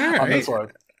on this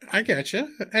one. I get you.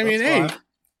 I mean, hey,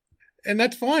 and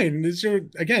that's fine. These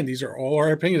are all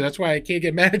our opinions. That's why I can't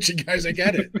get mad at you guys. I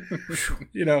get it.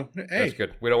 Hey, that's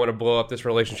good. We don't want to blow up this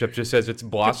relationship just as it's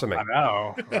blossoming. I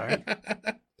know, right?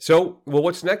 So,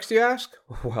 what's next? You ask?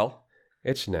 Well,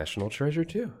 it's National Treasure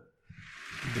 2.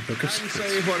 The Book of Secrets.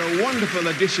 Say what a wonderful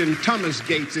addition Thomas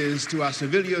Gates is to our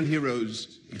Civilian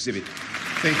Heroes exhibit.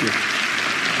 Thank you.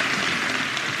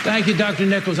 Thank you, Dr.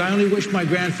 Nichols. I only wish my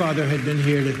grandfather had been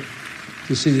here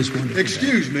to see this wonderful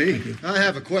Excuse me. I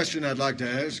have a question I'd like to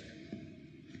ask.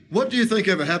 What do you think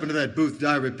ever happened to that Booth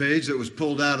diary page that was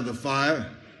pulled out of the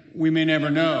fire? We may never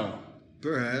know.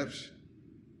 Perhaps.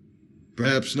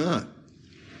 Perhaps not.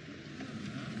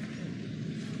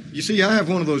 You see, I have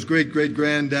one of those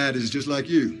great-great-granddaddies just like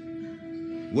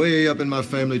you. Way up in my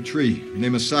family tree. His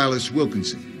name is Silas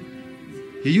Wilkinson.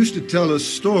 He used to tell a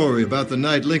story about the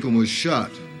night Lincoln was shot.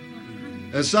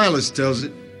 As Silas tells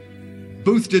it,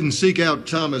 Booth didn't seek out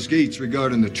Thomas Gates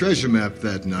regarding the treasure map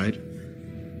that night.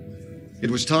 It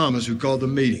was Thomas who called the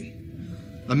meeting.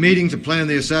 A meeting to plan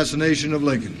the assassination of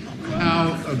Lincoln.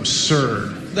 How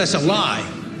absurd. That's a lie.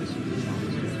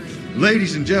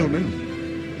 Ladies and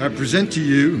gentlemen, I present to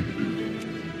you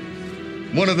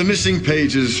one of the missing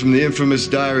pages from the infamous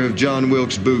diary of John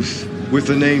Wilkes Booth with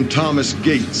the name Thomas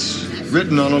Gates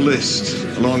written on a list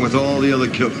along with all the other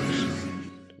killers.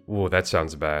 Whoa, that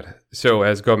sounds bad. So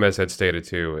as Gomez had stated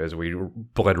too, as we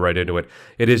bled right into it,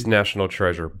 it is National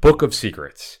Treasure, Book of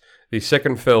Secrets, the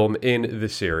second film in the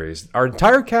series. Our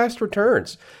entire cast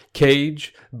returns.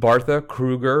 Cage, Bartha,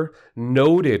 Kruger,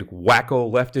 noted wacko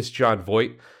leftist John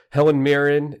Voight, Helen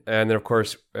Mirren, and then, of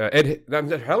course,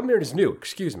 Helen Mirren is new,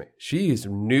 excuse me. She is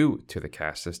new to the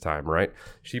cast this time, right?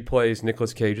 She plays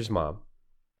Nicolas Cage's mom.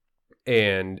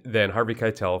 And then Harvey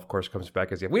Keitel, of course, comes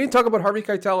back as... We didn't talk about Harvey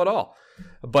Keitel at all.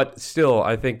 But still,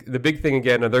 I think the big thing,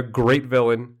 again, another great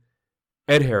villain,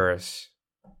 Ed Harris,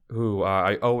 who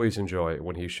I always enjoy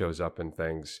when he shows up in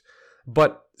things.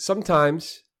 But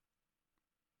sometimes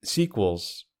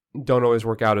sequels don't always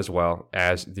work out as well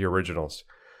as the originals.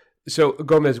 So,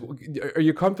 Gomez, are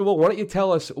you comfortable? Why don't you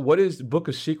tell us, what is Book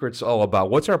of Secrets all about?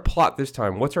 What's our plot this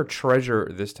time? What's our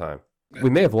treasure this time? We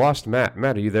may have lost Matt.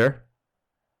 Matt, are you there?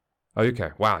 Oh, okay.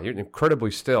 Wow, you're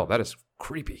incredibly still. That is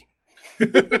creepy.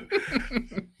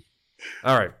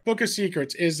 All right. Book of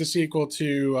Secrets is the sequel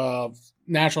to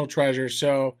National Treasure.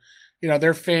 So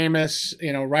they're famous.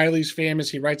 Riley's famous.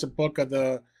 He writes a book of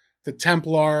the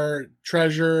Templar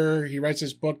treasure. He writes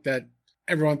this book that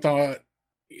everyone's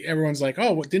like,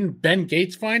 oh, didn't Ben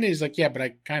Gates find it? He's like, yeah, but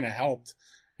I kind of helped.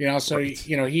 So right.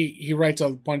 He writes a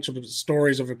bunch of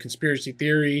stories of a conspiracy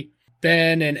theory.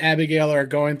 Ben and Abigail are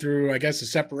going through, I guess, a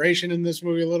separation in this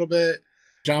movie a little bit.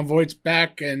 John Voight's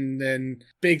back, and then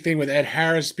big thing with Ed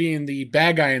Harris being the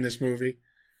bad guy in this movie,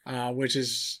 which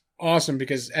is awesome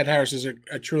because Ed Harris is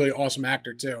a truly awesome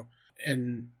actor too.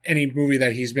 In any movie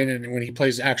that he's been in, when he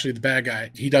plays actually the bad guy,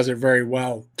 he does it very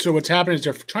well. So what's happening is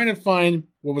they're trying to find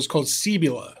what was called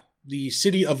Cibola, the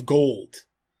city of gold.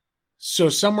 So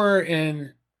somewhere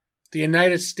in the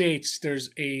United States, there's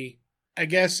a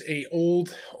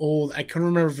old, I couldn't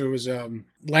remember if it was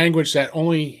language that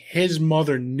only his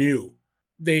mother knew.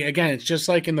 It's just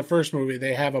like in the first movie,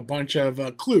 they have a bunch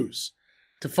of clues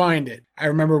to find it. I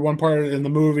remember one part in the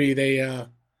movie, they,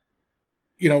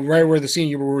 right where the scene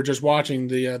you were just watching,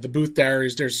 the booth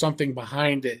diaries, there's something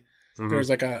behind it. Mm-hmm. There was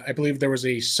I believe there was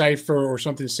a cipher or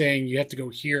something saying you have to go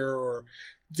here, or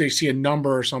they see a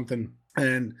number or something.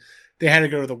 And they had to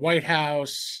go to the White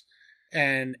House,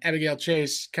 and Abigail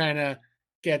Chase kind of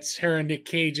gets her and Nick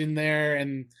Cage in there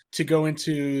and to go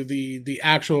into the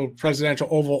actual presidential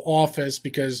Oval Office,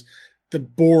 because the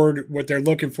board, what they're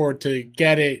looking for to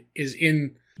get it, is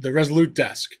in the Resolute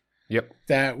desk. Yep.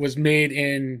 That was made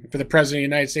for the President of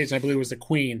the United States, and I believe it was the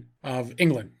Queen of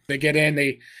England. They get in,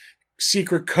 they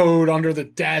secret code under the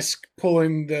desk,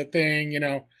 pulling the thing,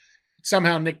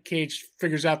 Somehow Nick Cage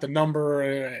figures out the number.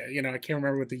 I can't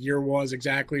remember what the year was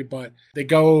exactly, but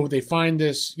they find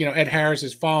this, Ed Harris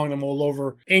is following them all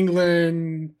over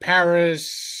England,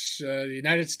 Paris, the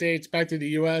United States, back to the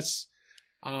U.S.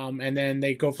 And then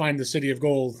they go find the City of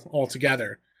Gold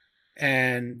altogether.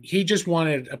 And he just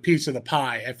wanted a piece of the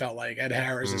pie, I felt like, Ed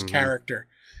Harris's character.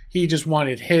 He just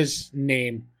wanted his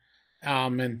name.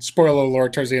 And spoiler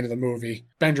alert, towards the end of the movie,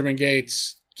 Benjamin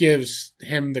Gates gives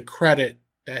him the credit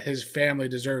that his family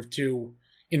deserved to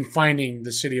in finding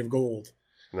the City of Gold.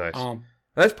 Nice.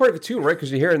 That's part of it too, right?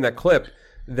 Because you hear in that clip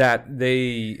that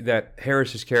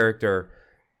Harris's character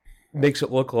makes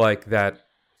it look like that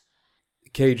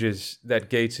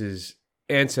Gates's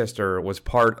ancestor was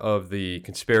part of the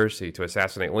conspiracy to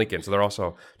assassinate Lincoln. So they're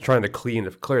also trying to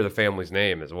clear the family's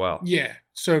name as well. Yeah.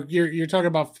 So you're talking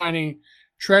about finding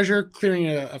treasure, clearing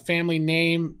a family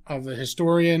name of a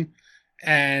historian,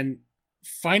 and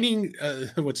finding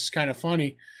what's kind of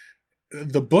funny,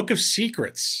 the Book of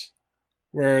Secrets,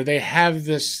 where they have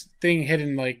this thing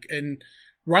hidden, in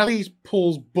Riley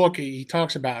Poole's book, he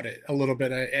talks about it a little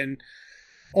bit, and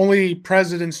only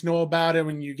presidents know about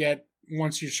it.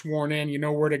 Once you're sworn in, you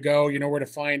know where to go, you know where to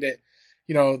find it.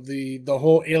 The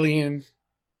whole alien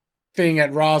thing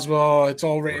at Roswell, it's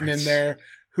all written in there.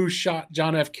 Who shot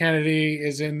John F. Kennedy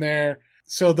is in there.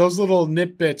 So those little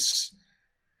nitbits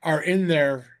are in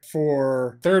there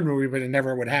for third movie, but it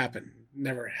never would happen.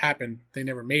 Never happened. They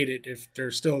never made it if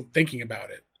they're still thinking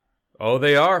about it. Oh,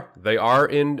 they are. They are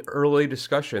in early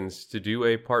discussions to do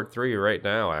a part 3 right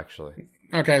now, actually.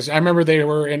 Okay, so I remember they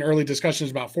were in early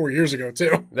discussions about 4 years ago,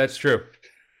 too. That's true.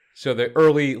 So the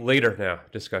later now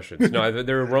discussions. No,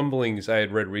 there are rumblings I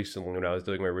had read recently when I was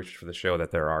doing my research for the show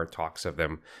that there are talks of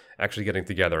them actually getting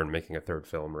together and making a third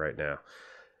film right now.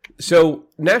 So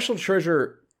National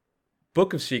Treasure,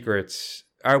 Book of Secrets,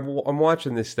 I'm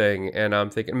watching this thing and I'm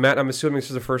thinking, Matt, I'm assuming this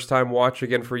is the first time watch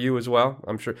again for you as well.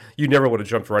 I'm sure you never would have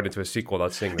jumped right into a sequel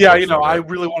without seeing the first one, I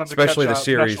really wanted to especially the catch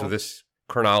series with this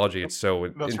chronology. It's so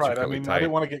that's right. I tight. I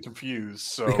didn't want to get confused,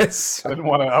 so Yes. I didn't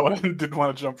want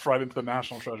to jump right into the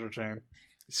National Treasure chain.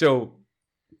 So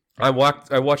I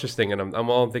watched this thing and I'm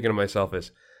all I'm thinking to myself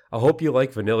is, I hope you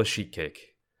like Vanilla Sheet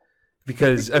Cake,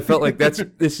 because I felt like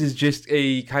this is just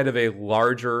a kind of a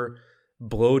larger,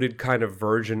 bloated kind of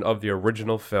version of the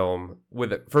original film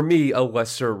with, for me, a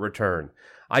lesser return.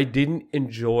 I didn't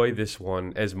enjoy this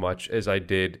one as much as I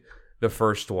did the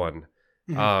first one.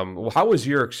 Mm-hmm. How was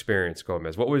your experience,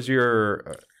 Gomez? What was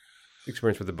your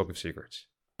experience with the Book of Secrets?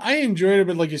 I enjoyed it,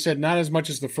 but like you said, not as much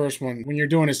as the first one. When you're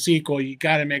doing a sequel, you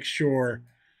got to make sure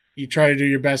you try to do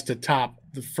your best to top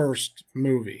the first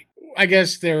movie. I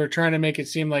guess they were trying to make it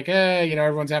seem like,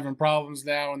 everyone's having problems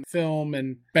now in the film,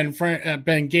 and Ben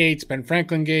Franklin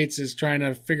Gates is trying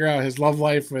to figure out his love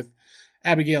life with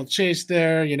Abigail Chase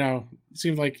there. It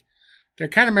seems like they're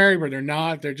kind of married, but they're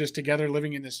not. They're just together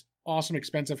living in this awesome,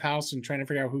 expensive house and trying to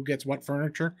figure out who gets what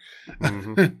furniture.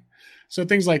 Mm-hmm. So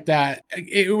things like that.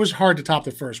 It was hard to top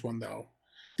the first one, though.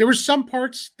 There were some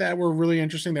parts that were really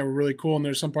interesting, that were really cool, and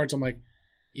there's some parts I'm like,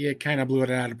 yeah, it kind of blew it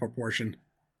out of proportion.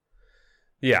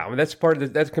 Yeah, I mean that's part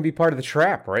of that can be part of the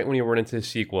trap, right? When you run into a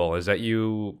sequel, is that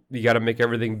you got to make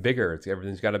everything bigger.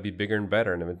 Everything's got to be bigger and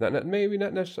better, and it's maybe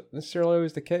not necessarily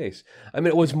always the case. I mean,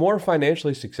 it was more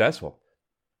financially successful.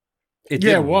 It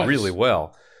did really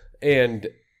well, and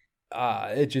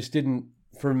it just didn't,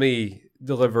 for me,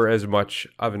 deliver as much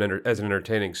of an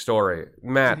entertaining story.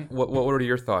 Matt, what are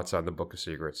your thoughts on the Book of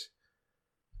Secrets?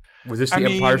 Was this the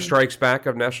Empire Strikes Back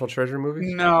of National Treasure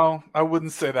movies? No, I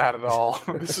wouldn't say that at all.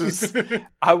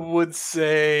 I would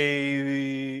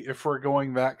say, if we're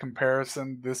going that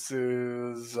comparison, this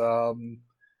is, I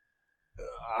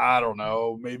don't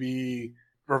know, maybe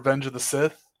Revenge of the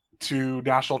Sith to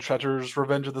National Treasure's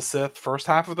Revenge of the Sith first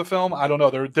half of the film. I don't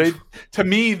know. To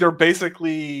me, they're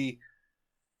basically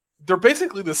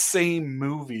the same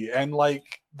movie, and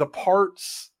like the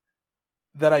parts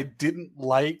that I didn't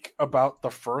like about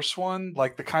the first one,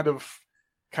 like the kind of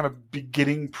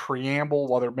beginning preamble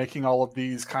while they're making all of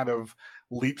these kind of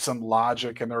leaps in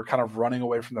logic and they're kind of running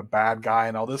away from the bad guy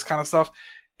and all this kind of stuff,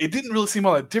 it didn't really seem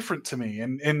all that different to me.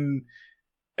 And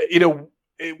you know,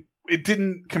 it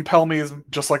didn't compel me as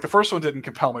just like the first one didn't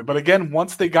compel me. But again,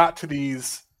 once they got to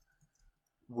these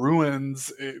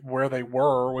ruins where they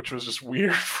were, which was just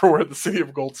weird for where the City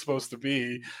of Gold's supposed to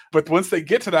be, but once they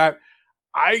get to that,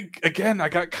 I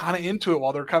got kind of into it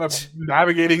while they're kind of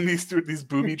navigating these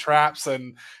booby traps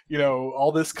and, you know,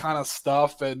 all this kind of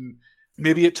stuff. And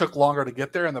maybe it took longer to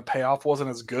get there and the payoff wasn't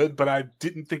as good, but I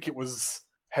didn't think it was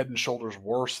head and shoulders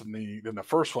worse than the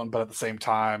first one. But at the same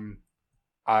time,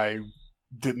 I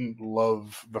didn't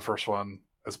love the first one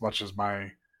as much as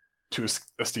my two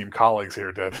esteemed colleagues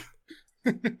here did.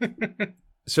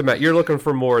 So Matt, you're looking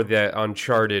for more of that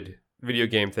Uncharted video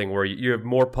game thing where you have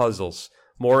more puzzles,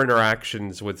 more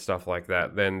interactions with stuff like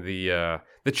that than the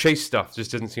chase stuff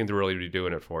just doesn't seem to really be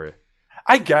doing it for you.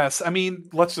 I guess. I mean,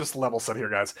 let's just level set here,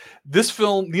 guys. This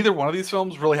film, neither one of these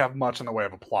films really have much in the way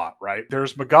of a plot, right?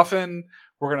 There's MacGuffin.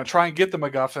 We're going to try and get the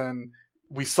MacGuffin.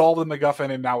 We solve the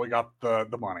MacGuffin, and now we got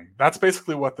the money. That's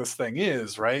basically what this thing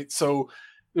is, right? So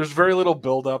there's very little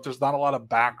buildup. There's not a lot of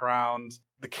background.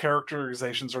 The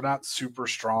characterizations are not super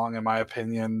strong, in my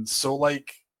opinion. So,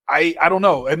 like, I don't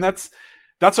know. And that's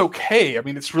okay. I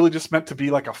mean, it's really just meant to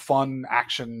be like a fun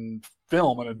action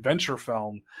film, an adventure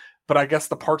film. But I guess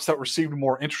the parts that were seemed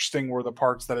more interesting were the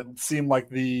parts that it seemed like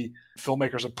the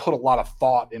filmmakers had put a lot of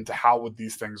thought into how would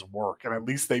these things work. And at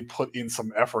least they put in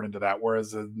some effort into that.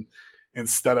 Whereas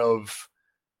instead of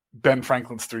Ben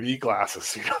Franklin's 3D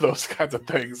glasses, you know, those kinds of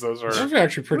things, those are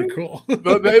actually pretty cool.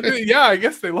 Yeah, I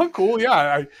guess they look cool.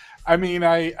 Yeah.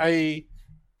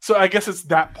 So I guess it's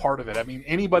that part of it. I mean,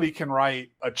 anybody can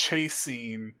write a chase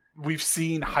scene. We've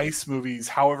seen heist movies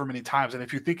however many times. And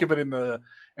if you think of it in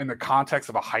the context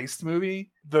of a heist movie,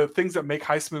 the things that make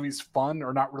heist movies fun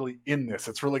are not really in this.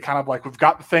 It's really kind of like, we've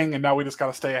got the thing and now we just got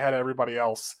to stay ahead of everybody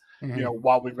else, you know,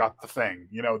 while we've got the thing.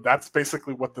 You know, that's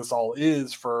basically what this all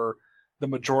is for the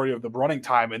majority of the running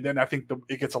time. And then I think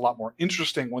it gets a lot more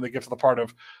interesting when they get to the part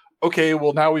of, okay,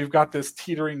 well, now we've got this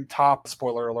teetering top,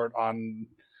 spoiler alert on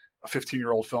a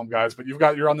 15-year-old film, guys, but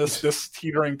you're on this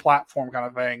teetering platform kind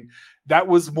of thing. That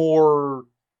was more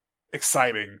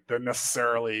exciting than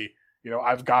necessarily, you know,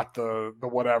 I've got the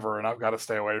whatever and I've got to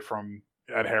stay away from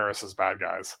Ed Harris's bad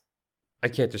guys. I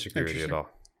can't disagree with you at all.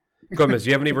 Gomez, do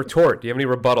you have any retort? Do you have any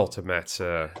rebuttal to Matt's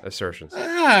assertions?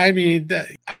 I mean,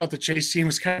 I thought the chase scene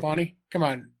was kind of funny. Come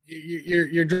on,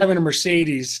 you're driving a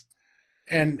Mercedes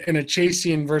and a chase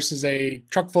scene versus a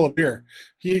truck full of beer.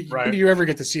 When do you ever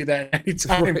get to see that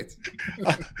anytime? Right.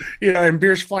 You know, and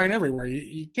beer's flying everywhere.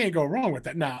 You can't go wrong with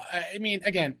that. No, I mean,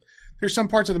 again, there's some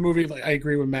parts of the movie, like I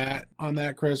agree with Matt on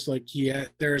that, Chris. Like, yeah,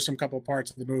 there are some couple of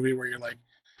parts of the movie where you're like,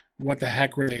 what the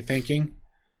heck were they thinking?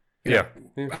 Yeah.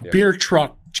 A beer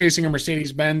truck chasing a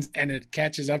Mercedes-Benz and it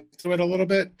catches up to it a little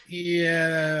bit.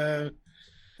 Yeah,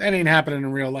 that ain't happening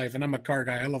in real life. And I'm a car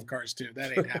guy. I love cars too.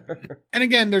 That ain't happening. And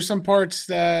again, there's some parts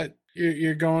that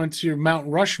you're going to Mount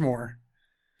Rushmore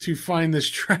to find this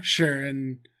treasure,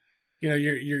 and you know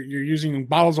you're using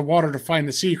bottles of water to find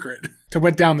the secret, to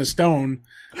wet down the stone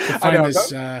to find this.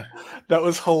 That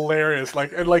was hilarious.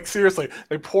 Like seriously,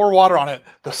 they pour water on it.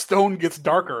 The stone gets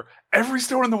darker. Every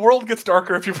stone in the world gets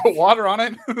darker if you put water on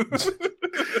it.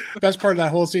 Best part of that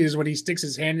whole scene is when he sticks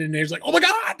his hand in and he's like, "Oh my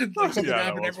god!" And like something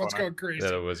happened. Everyone's going crazy.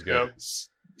 That was good. Yep.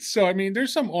 So I mean,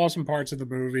 there's some awesome parts of the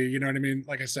movie. You know what I mean?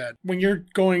 Like I said, when you're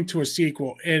going to a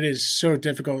sequel, it is so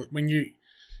difficult.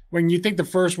 When you think the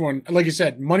first one, like you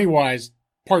said, money wise,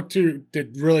 part two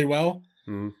did really well,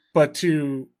 but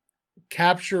to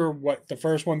capture what the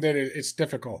first one did, it's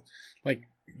difficult. Like,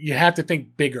 you have to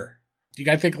think bigger. You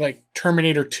got to think like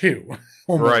Terminator 2.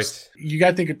 Almost. Right. You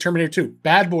got to think of Terminator 2,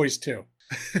 Bad Boys 2.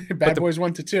 Bad Boys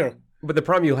 1 to 2. But the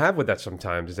problem you have with that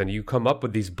sometimes is then you come up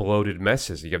with these bloated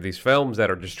messes. You have these films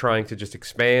that are just trying to just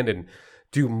expand and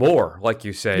do more, like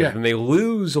you say, and they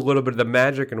lose a little bit of the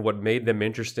magic and what made them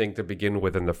interesting to begin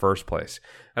with in the first place.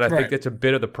 And I think that's a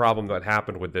bit of the problem that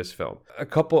happened with this film. A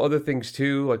couple other things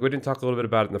too, like we didn't talk a little bit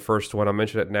about it in the first one. I'll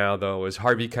mention it now though, is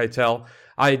Harvey Keitel.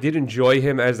 I did enjoy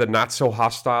him as the not so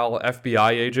hostile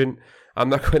FBI agent. I'm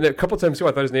not going to, a couple times too,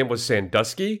 I thought his name was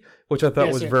Sandusky, which I thought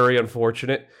was very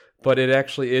unfortunate. But it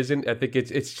actually isn't. I think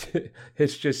it's just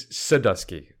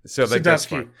Sadusky. So that's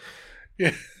fine.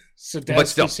 Yeah.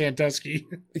 Sadusky, Sandusky.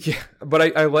 Yeah,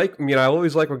 but I like, I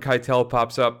always like when Keitel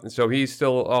pops up, and so he's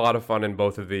still a lot of fun in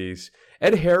both of these.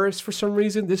 Ed Harris, for some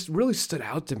reason, this really stood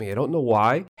out to me. I don't know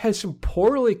why. Has some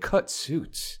poorly cut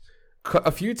suits.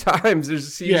 A few times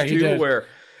there's scenes too where,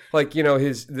 like,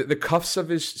 the cuffs of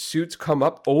his suits come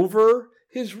up over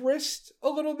his wrist a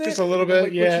little bit. Just a little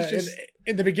bit,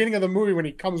 in the beginning of the movie when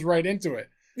he comes right into it.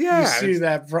 Yeah. You see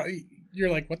that, you're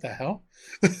like, what the hell?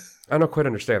 I don't quite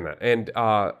understand that. And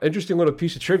interesting little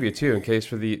piece of trivia too, in case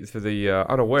for the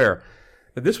unaware,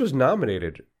 that this was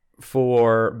nominated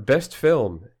for Best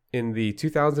Film in the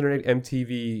 2008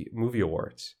 MTV Movie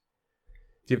Awards.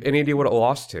 Do you have any idea what it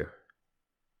lost to?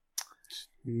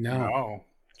 No.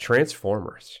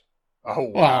 Transformers. Oh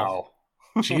wow.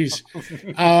 Jeez.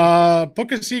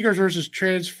 Book of Secrets versus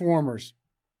Transformers.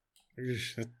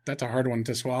 That's a hard one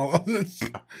to swallow.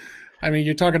 I mean,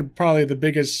 you're talking probably the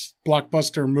biggest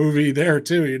blockbuster movie there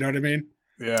too. You know what I mean?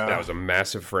 Yeah, that was a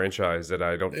massive franchise that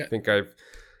I don't think I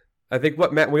think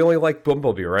Matt, we only like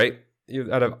Bumblebee, right?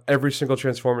 Out of every single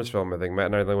Transformers film, I think Matt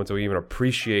and I are the ones that we even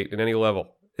appreciate at any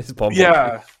level is Bumblebee.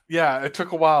 Yeah. It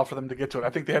took a while for them to get to it. I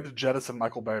think they had to jettison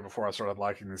Michael Bay before I started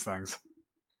liking these things.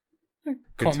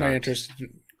 Caught my interest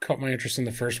in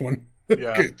the first one.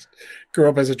 Yeah. Grew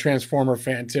up as a Transformer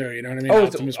fan too, you know what I mean?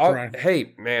 Optimus Prime.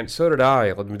 Hey, man, so did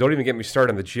I. Don't even get me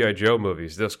started on the G.I. Joe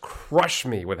movies. Those crush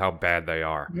me with how bad they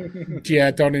are.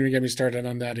 Yeah, don't even get me started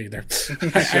on that either.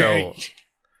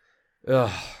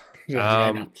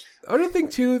 Other thing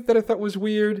too that I thought was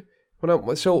weird,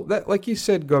 that, like you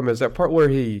said, Gomez, that part where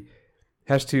he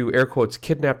has to, air quotes,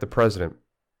 kidnap the president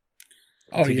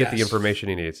to get the information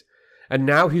he needs. And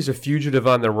now he's a fugitive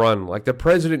on the run. Like, the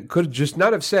president could just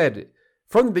not have said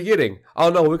from the beginning, oh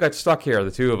no, we got stuck here,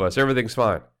 the two of us, everything's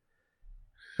fine.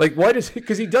 Like, why does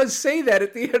because he does say that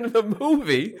at the end of the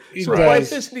movie. Why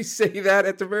doesn't he say that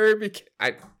at the very beginning?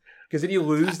 Because then you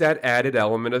lose that added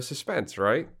element of suspense,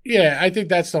 right? Yeah, I think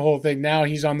that's the whole thing. Now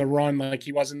he's on the run like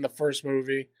he was in the first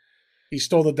movie. He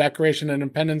stole the Declaration of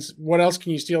Independence. What else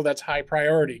can you steal that's high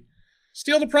priority?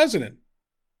 Steal the president.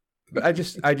 But I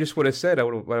just would have said, I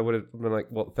would have been like,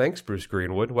 well, thanks, Bruce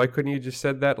Greenwood. Why couldn't you just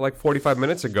said that like 45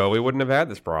 minutes ago? We wouldn't have had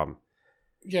this problem.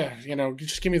 Yeah,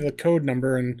 just give me the code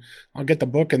number and I'll get the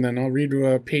book and then I'll read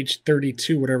page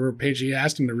 32, whatever page he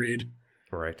asked him to read.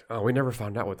 Right. Oh, we never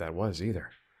found out what that was either.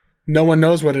 No one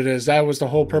knows what it is. That was the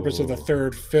whole purpose of the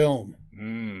third film.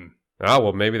 Oh,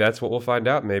 well, maybe that's what we'll find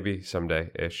out maybe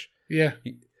someday-ish. Yeah.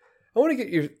 I want to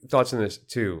get your thoughts on this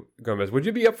too, Gomez. Would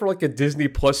you be up for like a Disney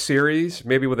Plus series,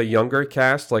 maybe with a younger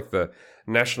cast, like the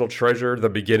National Treasure, The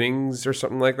Beginnings, or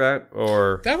something like that?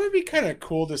 Or that would be kind of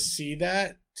cool to see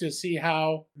that, to see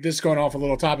how this going off a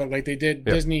little topic like they did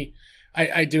Disney.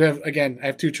 I do have, again, I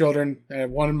have two children.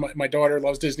 One, my daughter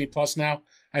loves Disney Plus now,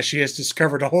 as she has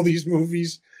discovered all these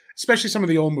movies, especially some of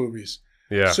the old movies.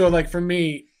 Yeah. So like for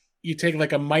me, you take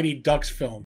like a Mighty Ducks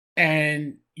film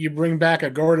and you bring back a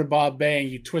Gordon Bob Bay and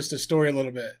you twist the story a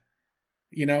little bit.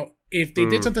 If they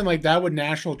did something like that with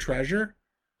National Treasure,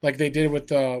 like they did with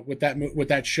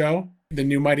that show, the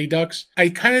new Mighty Ducks, I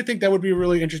kind of think that would be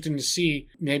really interesting to see.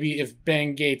 Maybe if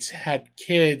Ben Gates had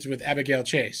kids with Abigail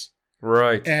Chase,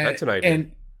 right? That's an idea.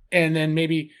 And then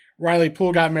maybe Riley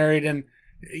Poole got married and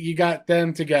you got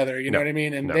them together. You know what I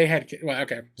mean? And they had kids. Well,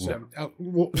 okay, so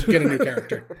we'll get a new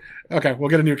character. Okay, we'll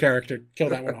get a new character. Kill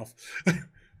that one off.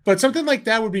 But something like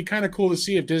that would be kind of cool to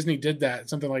see if Disney did that.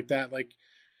 Something like that, like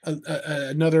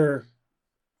another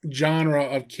genre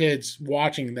of kids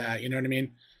watching that. You know what I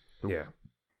mean? Yeah.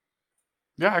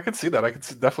 Yeah, I could see that. I could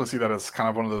definitely see that as kind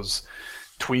of one of those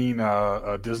tween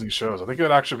Disney shows. I think it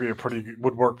would actually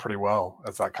would work pretty well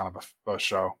as that kind of a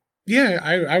show. Yeah,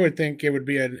 I would think it would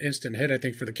be an instant hit. I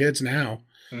think for the kids now,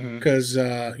 because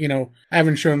I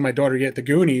haven't shown my daughter yet the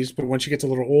Goonies, but when she gets a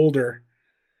little older,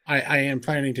 I am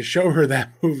planning to show her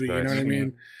that movie. Nice. You know what I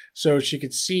mean? So she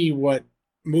could see what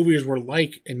movies were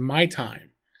like in my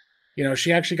time.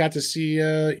 She actually got to see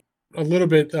a little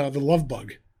bit The Love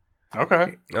Bug.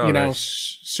 Okay.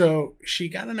 Nice. So she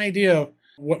got an idea of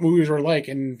what movies were like,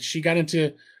 and she got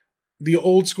into the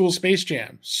old school Space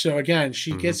Jam. So again,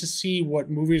 she gets to see what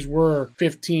movies were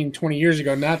 15, 20 years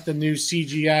ago, not the new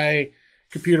CGI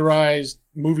computerized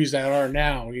movies that are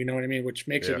now, you know what I mean? Which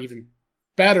makes it even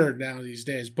better now these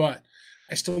days. But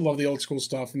I still love the old school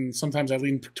stuff. And sometimes I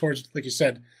lean towards, like you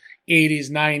said, 80s,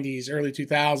 90s, early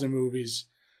 2000 movies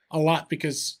a lot,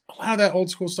 because a lot of that old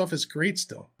school stuff is great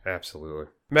still. Absolutely.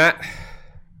 Matt,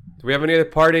 do we have any other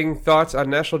parting thoughts on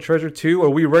National Treasure 2? Are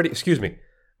we ready? Excuse me.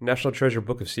 National Treasure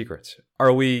Book of Secrets.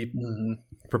 Are we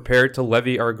prepared to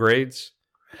levy our grades?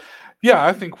 Yeah,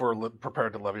 I think we're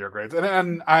prepared to levy our grades.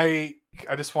 And I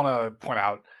just want to point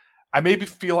out, I maybe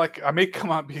feel like I may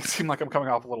seem like I'm coming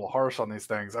off a little harsh on these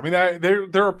things. I mean,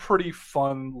 they're a pretty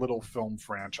fun little film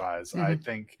franchise. I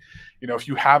think, if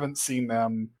you haven't seen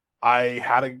them, I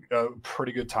had a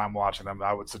pretty good time watching them.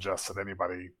 I would suggest that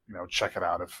anybody, check it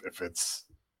out if it's,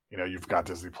 you've got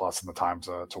Disney Plus and the time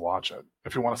to watch it.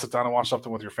 If you want to sit down and watch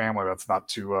something with your family, that's not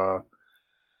too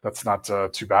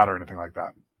bad or anything like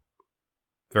that.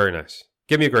 Very nice.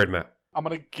 Give me a grade, Matt. I'm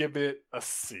going to give it a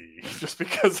C, just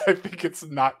because I think it's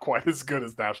not quite as good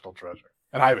as National Treasure.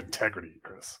 And I have integrity,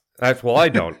 Chris. Well, I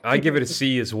don't. I give it a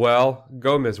C as well.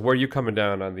 Gomez, where are you coming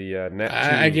down on the net?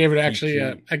 I gave it I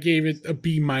gave it a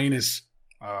B minus.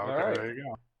 Okay, right. There you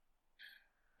go.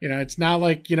 It's not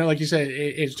like, like you said,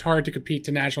 it's hard to compete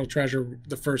to National Treasure,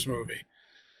 the first movie,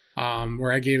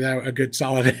 where I gave that a good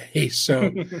solid A. So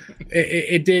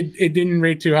it didn't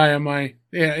rate too high on my,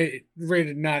 it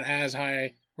rated not as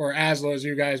high or as low as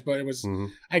you guys, but it was,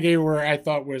 I gave it where I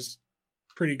thought was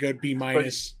pretty good, B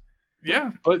minus.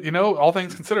 But all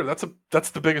things considered, that's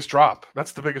the biggest drop.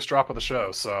 That's the biggest drop of the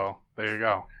show. So there you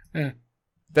go. Yeah.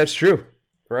 That's true,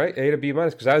 right? A to B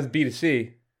minus, because I was B to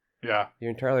C. Yeah.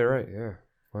 You're entirely right. Yeah.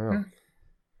 Wow.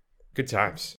 Good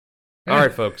times. All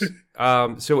right, folks.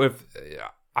 So if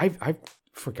I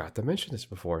forgot to mention this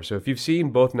before. So if you've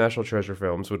seen both National Treasure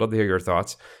films, we'd love to hear your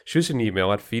thoughts. Shoot us an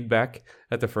email at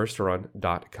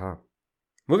feedback@thefirstrun.com.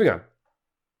 Moving on.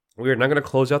 We are now going to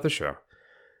close out the show,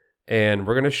 and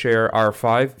we're going to share our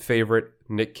 5 favorite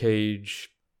Nick Cage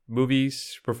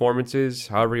movies, performances,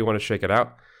 however you want to shake it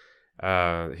out.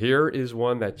 Here is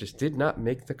one that just did not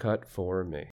make the cut for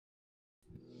me.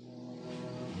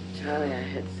 Charlie, I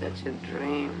had such a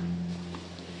dream.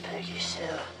 Peggy Sue,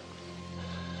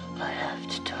 I have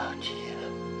to talk to you.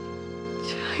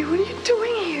 Charlie, what are you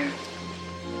doing here?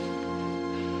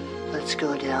 Let's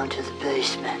go down to the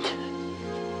basement.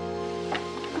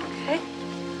 Okay.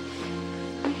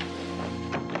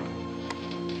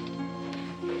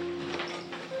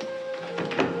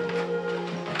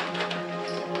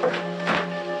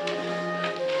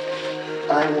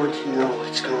 I want to know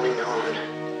what's going on.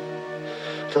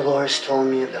 Dolores told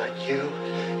me about you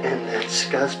and that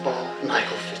scuzzball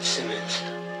Michael Fitzsimmons.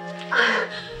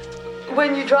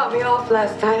 When you dropped me off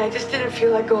last night, I just didn't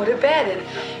feel like going to bed,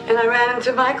 and I ran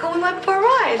into Michael and went for a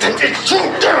ride.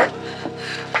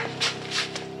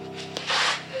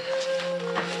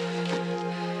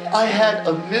 I had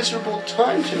a miserable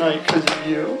time tonight because of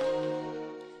you.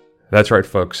 That's right,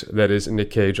 folks. That is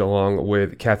Nick Cage along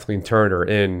with Kathleen Turner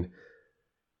in,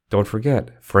 don't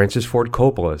forget, Francis Ford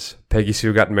Coppola's Peggy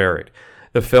Sue Got Married.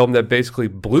 The film that basically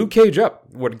blew Cage up,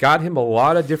 what got him a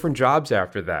lot of different jobs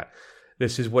after that.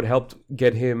 This is what helped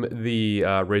get him the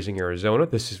Raising Arizona.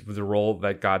 This is the role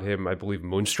that got him, I believe,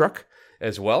 Moonstruck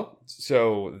as well.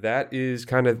 So that is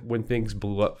kind of when things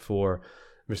blew up for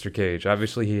Mr. Cage.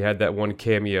 Obviously, he had that one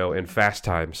cameo in Fast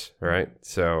Times, right?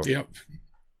 So yep.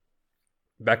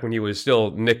 Back when he was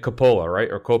still Nick Coppola, right?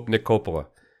 Or Nick Coppola.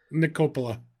 Nick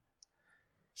Coppola.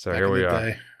 So here we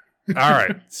are. All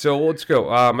right. So let's go.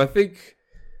 I think,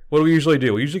 what do we usually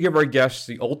do? We usually give our guests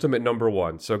the ultimate number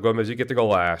one. So Gomez, you get to go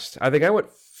last. I think I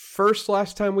went first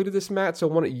last time we did this, Matt. So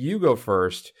why don't you go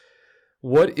first?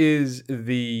 What is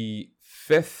the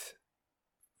 5th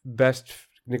best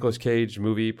Nicolas Cage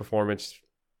movie performance?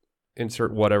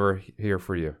 Insert whatever here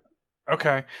for you.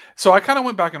 Okay. So I kind of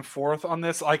went back and forth on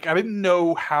this. Like, I didn't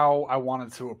know how I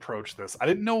wanted to approach this. I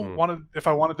didn't know if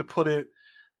I wanted to put it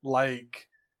like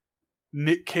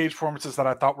Nick Cage performances that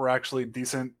I thought were actually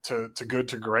decent to good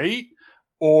to great,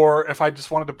 or if I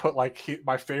just wanted to put like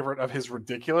my favorite of his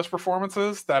ridiculous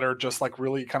performances that are just like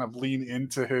really kind of lean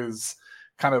into his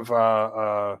kind of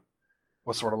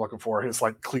what's the word I'm looking for? His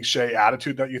like cliche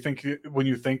attitude that you think when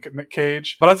you think Nick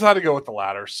Cage. But I decided to go with the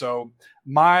latter. So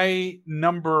my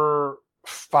number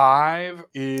 5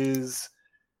 is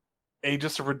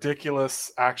just a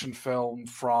ridiculous action film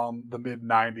from the mid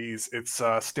 90s. It's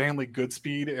Stanley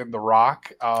Goodspeed and The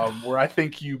Rock, where I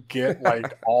think you get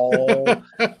like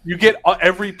you get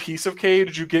every piece of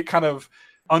Cage. You get kind of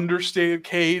understated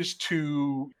Cage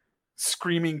to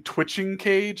screaming, twitching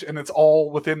Cage, and it's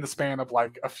all within the span of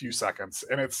like a few seconds,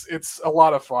 and it's a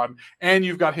lot of fun. And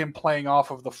you've got him playing off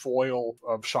of the foil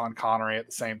of Sean Connery at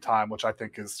the same time, which I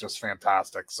think is just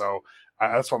fantastic. So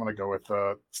that's what I'm going to go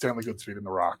with, Stanley Goodspeed and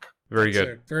The Rock. Very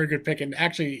good. Very good pick. And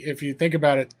actually, if you think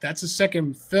about it, that's the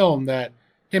second film that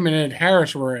him and Ed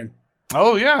Harris were in.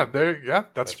 Oh yeah,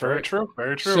 that's very right. true.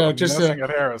 Very true. So just Ed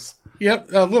Harris. Yep,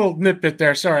 a little nitbit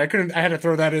there. Sorry, I had to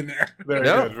throw that in there. Very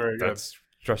good. Very good.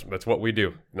 Trust me, that's what we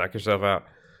do. Knock yourself out.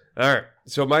 All right.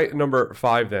 So my number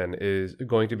 5 then is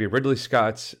going to be Ridley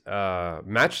Scott's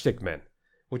Matchstick Men,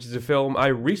 which is a film I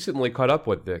recently caught up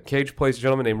with. The Cage plays a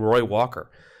gentleman named Roy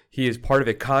Walker. He is part of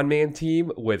a con man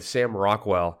team with Sam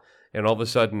Rockwell, and all of a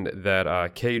sudden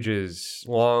that Cage's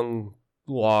long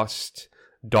lost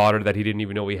daughter that he didn't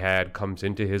even know he had comes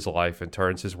into his life and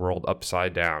turns his world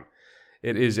upside down.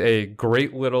 It is a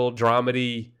great little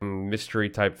dramedy mystery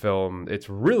type film. It's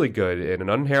really good and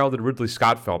an unheralded Ridley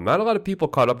Scott film. Not a lot of people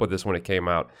caught up with this when it came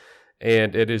out,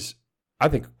 and it is, I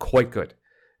think, quite good.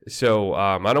 So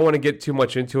I don't want to get too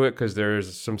much into it because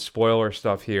there's some spoiler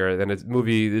stuff here. Then the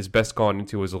movie is best gone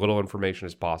into as little information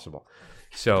as possible.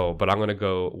 So, but I'm going to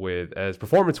go with, as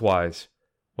performance-wise,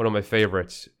 one of my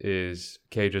favorites is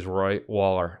Cage's Roy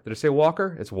Waller. Did I say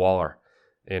Walker? It's Waller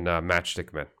in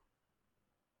Matchstick Men.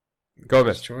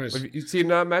 Gomez, have you seen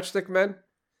Matchstick Men?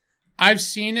 I've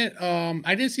seen it.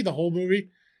 I didn't see the whole movie.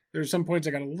 There's some points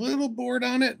I got a little bored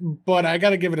on it, but I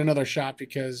got to give it another shot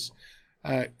because,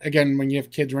 again, when you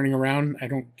have kids running around, I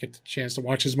don't get the chance to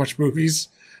watch as much movies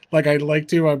like I'd like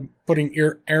to. I'm putting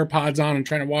AirPods on and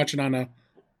trying to watch it on a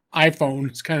iPhone.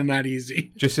 It's kind of not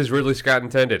easy. Just as Ridley Scott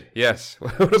intended. Yes.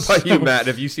 What about you, Matt?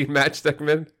 Have you seen Matchstick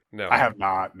Men? No. I have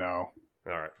not, no.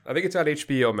 All right. I think it's on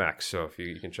HBO Max, so if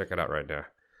you can check it out right now.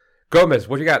 Gomez,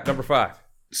 what do you got? Number 5.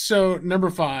 So, number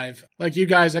 5, like you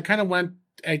guys,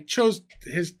 I chose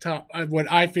his top,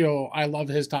 what I feel I love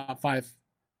his top 5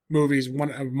 movies,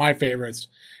 one of my favorites.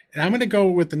 And I'm going to go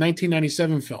with the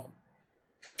 1997 film,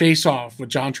 Face Off with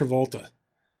John Travolta.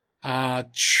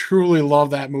 Truly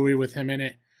love that movie with him in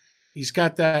it. He's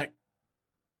got that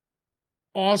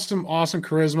awesome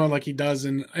charisma like he does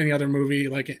in any other movie,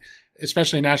 like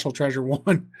especially National Treasure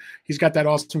 1. He's got that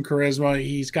awesome charisma.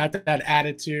 He's got that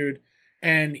attitude.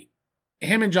 And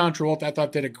him and John Travolta, I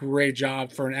thought, did a great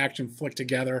job for an action flick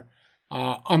together.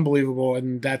 Unbelievable.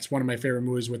 And that's one of my favorite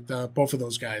movies with both of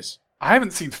those guys. I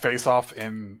haven't seen Face Off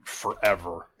in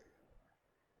forever.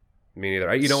 Me neither.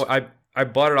 I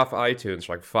bought it off of iTunes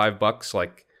for like $5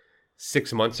 like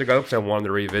 6 months ago because I wanted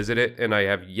to revisit it, and I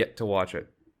have yet to watch it.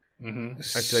 Mm-hmm. I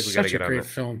feel like we got to get on it. Such a great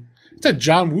film. It's a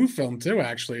John Woo film too,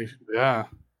 actually. Yeah.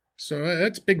 So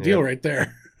that's a big deal right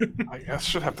there. I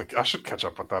should catch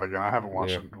up with that again. I haven't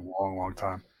watched it in a long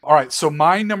time. All right, so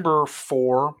my number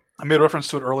 4, I made reference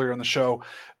to it earlier in the show.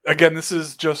 Again, this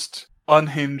is just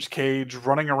unhinged Cage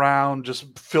running around,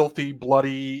 just filthy,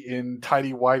 bloody, in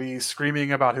tighty whities,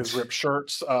 screaming about his ripped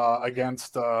shirts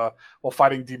against while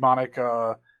fighting demonic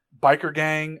biker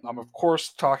gang. I'm of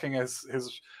course talking as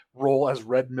his role as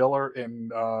Red Miller in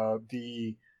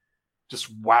the just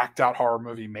whacked out horror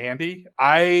movie Mandy.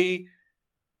 My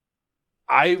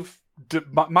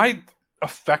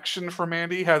affection for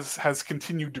Mandy has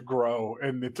continued to grow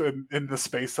in the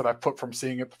space that I put from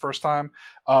seeing it the first time.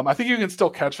 I think you can still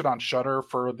catch it on Shudder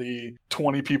for the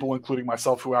 20 people, including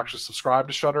myself, who actually subscribe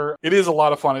to Shudder. It is a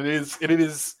lot of fun.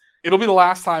 It'll be the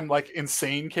last time like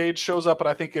Insane Cage shows up, but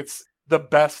I think it's the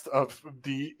best of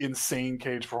the Insane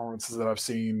Cage performances that I've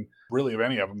seen, really of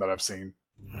any of them that I've seen.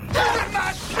 You're in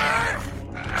my shirt!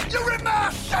 You're in my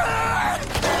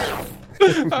shirt!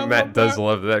 Matt does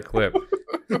love that clip.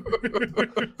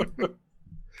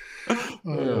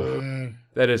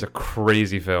 That is a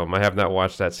crazy film. I have not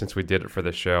watched that since we did it for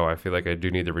the show. I feel like I do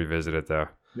need to revisit it, though.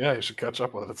 Yeah, you should catch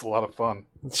up with it. It's a lot of fun.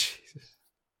 Jesus.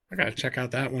 I gotta check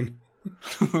out that one.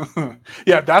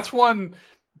 Yeah, that's one.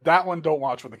 That one don't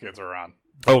watch when the kids are around.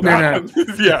 Oh, God. No.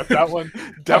 Yeah, that one.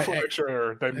 Definitely make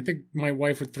sure. I think my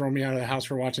wife would throw me out of the house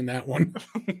for watching that one.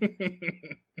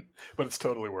 But it's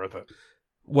totally worth it.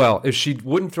 Well, if she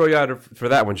wouldn't throw you out for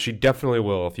that one, she definitely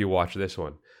will if you watch this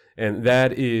one. And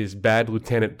that is Bad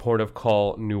Lieutenant Port of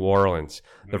Call, New Orleans,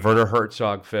 the Werner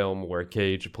Herzog film where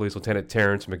Cage plays Lieutenant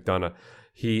Terrence McDonough.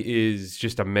 He is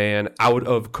just a man out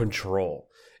of control.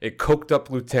 A coked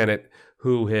up lieutenant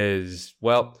who has,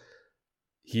 well,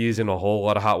 he is in a whole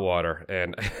lot of hot water.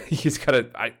 And he's got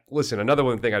to, listen, another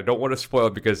one thing, I don't want to spoil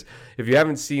it because if you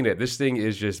haven't seen it, this thing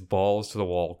is just balls to the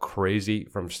wall, crazy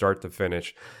from start to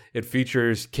finish. It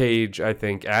features Cage, I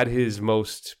think, at his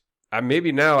most,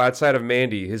 maybe now outside of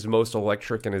Mandy, his most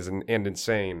electric and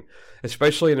insane,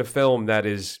 especially in a film that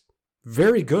is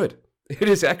very good. It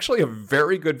is actually a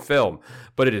very good film,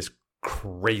 but it is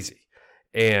crazy.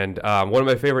 And one of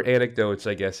my favorite anecdotes,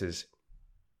 I guess, is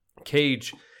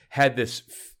Cage had this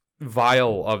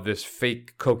vial of this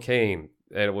fake cocaine,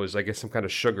 and it was, I guess, some kind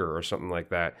of sugar or something like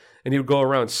that. And he would go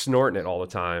around snorting it all the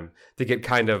time to get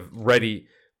kind of ready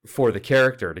for the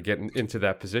character, to get into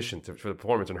that position for the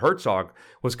performance. And Herzog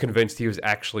was convinced he was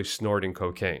actually snorting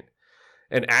cocaine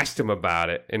and asked him about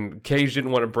it. And Cage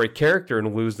didn't want to break character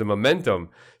and lose the momentum.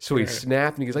 So he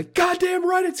snapped and he was like, "Goddamn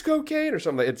right, it's cocaine," or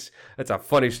something. It's a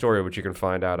funny story, which you can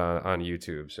find out on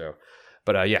YouTube. So,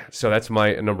 but yeah, so that's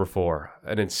my number 4.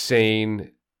 An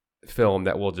insane film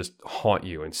that will just haunt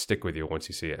you and stick with you once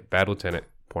you see it. Bad Lieutenant,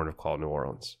 Point of Call, New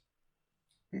Orleans.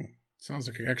 Sounds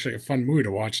like actually a fun movie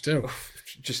to watch too.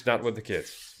 Just not with the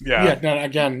kids. Yeah. No,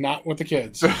 again, not with the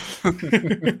kids.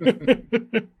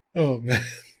 Oh man,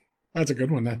 that's a good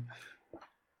one then.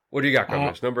 What do you got,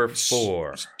 Gomez? Number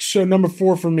 4. So number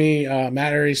 4 for me,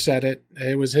 Matt already said it.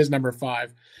 It was his number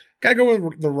 5. Gotta go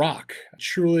with The Rock. I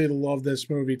truly love this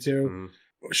movie too.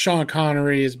 Sean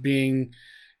Connery is being,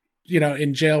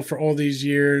 in jail for all these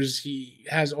years. He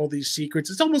has all these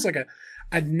secrets. It's almost like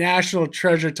a national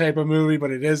treasure type of movie,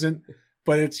 but it isn't.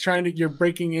 But it's you're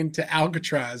breaking into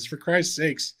Alcatraz, for Christ's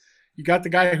sakes. You got the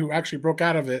guy who actually broke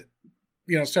out of it,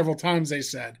 several times, they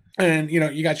said. And,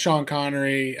 you got Sean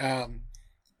Connery,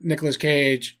 Nicolas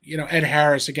Cage, Ed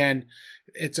Harris again.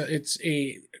 It's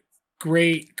a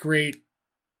great, great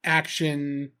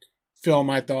action film,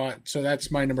 I thought. So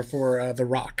that's my number 4, The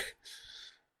Rock.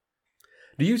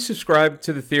 Do you subscribe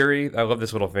to the theory? I love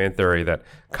this little fan theory that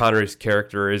Connery's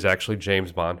character is actually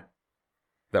James Bond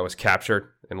that was captured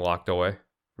and locked away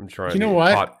from trying to be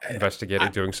caught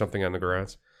investigating, doing something on the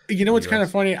grounds. What's kind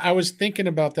of funny? I was thinking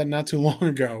about that not too long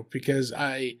ago because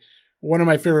one of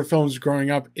my favorite films growing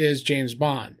up is James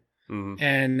Bond. Mm-hmm.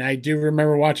 And I do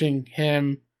remember watching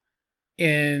him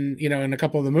in a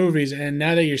couple of the movies. And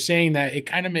now that you're saying that, it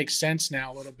kind of makes sense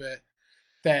now a little bit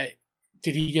that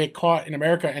did he get caught in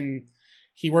America and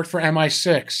he worked for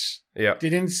MI6. Yeah. They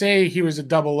didn't say he was a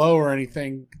 00 or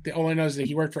anything. All I know is that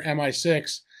he worked for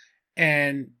MI6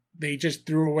 and they just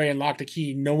threw away and locked the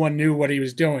key. No one knew what he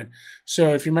was doing.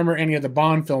 So if you remember any of the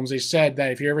Bond films, they said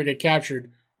that if you ever get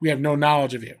captured, we have no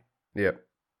knowledge of you. Yep.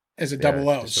 As a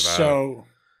 00. So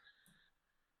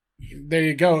there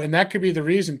you go. And that could be the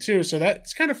reason too. So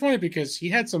that's kind of funny because he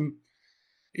had some,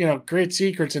 great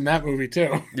secrets in that movie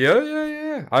too.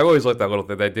 Yeah. I always like that little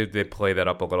thing. They play that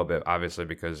up a little bit, obviously,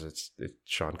 because it's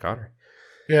Sean Connery.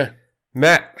 Yeah.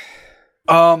 Matt.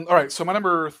 All right. So my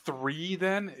number 3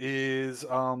 then is,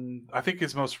 I think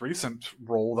his most recent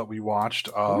role that we watched.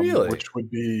 Really? Which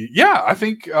would be, I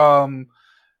think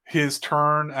his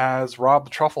turn as Rob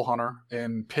the Truffle Hunter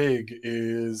in Pig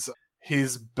is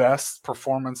his best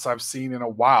performance I've seen in a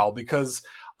while. Because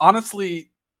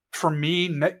honestly, for me,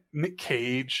 Nick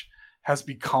Cage has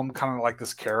become kind of like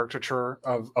this caricature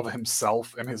of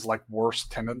himself and his like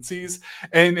worst tendencies.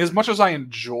 And as much as I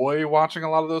enjoy watching a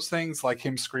lot of those things, like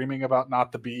him screaming about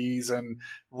not the bees and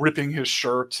ripping his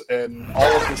shirt and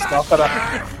all of this stuff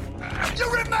that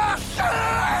You're in my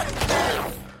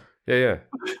shirt! Yeah.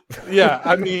 Yeah,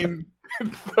 I mean,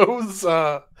 those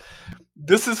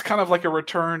this is kind of like a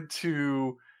return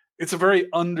to, it's a very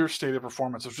understated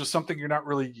performance. It's just something you're not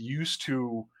really used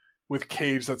to with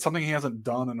Cage. That's something he hasn't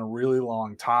done in a really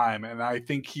long time. And I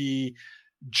think he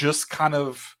just kind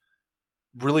of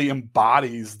really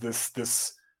embodies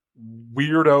this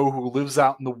weirdo who lives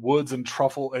out in the woods and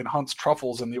hunts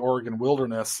truffles in the Oregon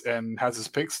wilderness and has his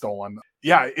pig stolen.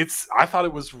 Yeah, I thought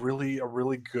it was really a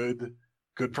really good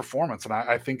performance. And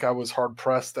I think I was hard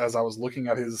pressed as I was looking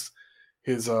at his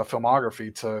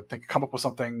filmography to come up with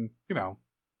something,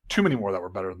 too many more that were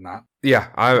better than that. Yeah,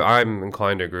 I'm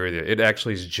inclined to agree with you. It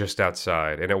actually is just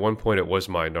outside. And at one point, it was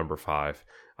my number 5.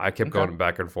 I kept going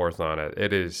back and forth on it.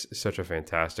 It is such a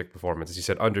fantastic performance. As you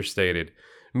said, understated,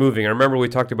 moving. I remember we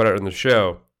talked about it in the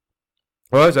show.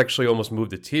 Well, I was actually almost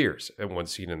moved to tears at one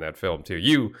scene in that film, too.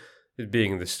 You,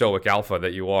 being the stoic alpha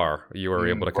that you were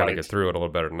able to kind of get through it a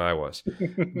little better than I was.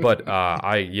 But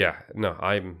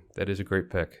that is a great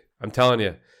pick. I'm telling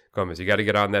you, Gomez, you got to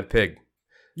get on that Pig.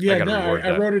 Yeah,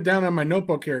 I wrote it down on my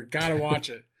notebook here. Gotta watch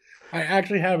it. I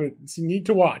actually have it. It's need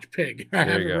to watch Pig. I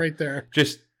have it right there.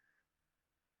 Just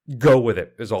go with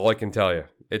it is all I can tell you.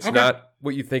 It's not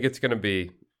what you think it's going to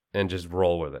be, and just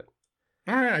roll with it.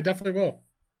 All right, I definitely will.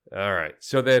 All right.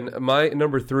 So then my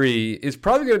number 3 is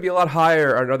probably going to be a lot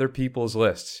higher on other people's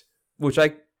lists, which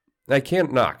I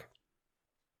can't knock.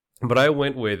 But I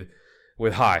went with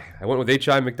high. I went with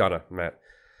H.I. McDonough, Matt.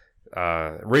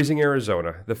 Raising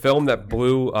Arizona, the film that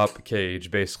blew up Cage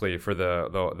basically for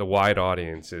the wide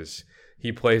audiences.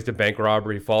 He plays the bank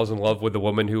robber. He falls in love with the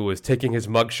woman who was taking his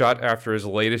mugshot after his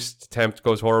latest attempt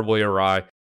goes horribly awry.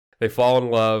 They fall in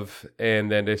love,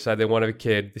 and then they decide they want to have a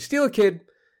kid. They steal a kid,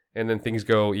 and then things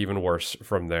go even worse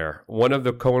from there. One of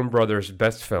the Coen brothers'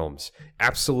 best films.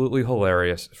 Absolutely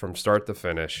hilarious from start to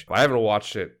finish. I haven't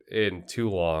watched it in too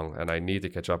long, and I need to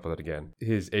catch up with it again.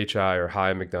 His H.I. or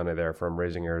Hi McDonough there from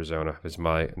Raising Arizona is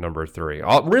my number 3.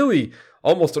 Really,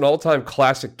 almost an all-time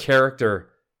classic character,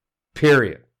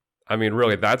 period. I mean,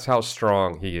 really, that's how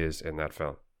strong he is in that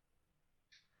film.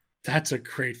 That's a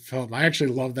great film. I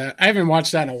actually love that. I haven't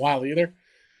watched that in a while either.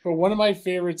 But one of my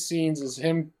favorite scenes is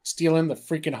him stealing the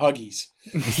freaking Huggies.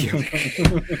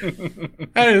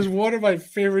 That is one of my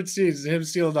favorite scenes, him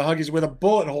stealing the Huggies with a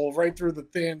bullet hole right through the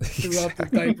thing, throughout the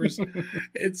diapers.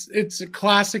 It's a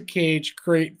classic Cage.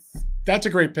 Great. That's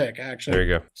a great pick, actually. There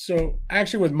you go. So,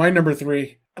 actually, with my number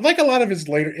 3, I like a lot of his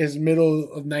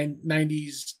middle of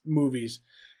 90s movies.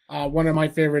 One of my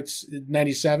favorites,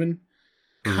 97,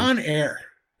 Con Air.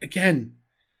 Again,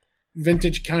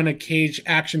 vintage kind of Cage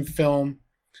action film.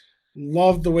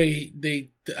 Love the way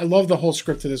I love the whole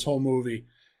script of this whole movie.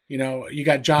 You know, you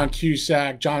got John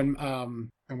Cusack, John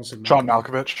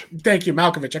Malkovich. Thank you,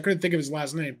 Malkovich. I couldn't think of his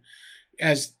last name.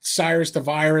 As Cyrus the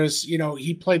Virus, you know,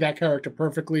 he played that character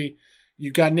perfectly.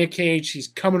 You got Nick Cage. He's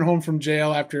coming home from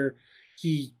jail after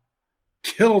he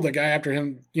killed a guy after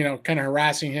him, you know, kind of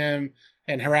harassing him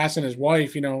and harassing his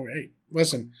wife. You know, hey,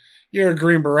 listen, you're a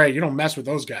Green Beret. You don't mess with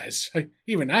those guys.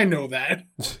 Even I know that.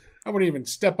 I wouldn't even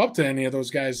step up to any of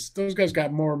those guys. Those guys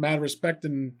got more mad respect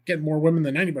and get more women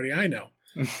than anybody I know.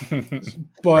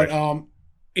 But right.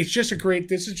 This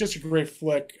is just a great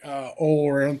flick all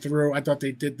around through. I thought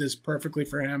they did this perfectly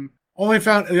for him. The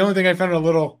only thing I found a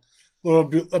little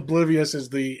oblivious is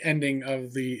the ending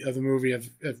of the movie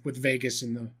with Vegas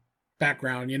in the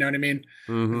background. You know what I mean?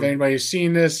 Mm-hmm. If anybody's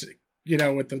seen this, you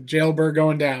know, with the jailbird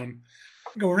going down.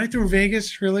 Go right through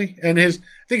Vegas, really? And I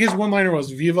think his one-liner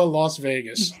was "Viva Las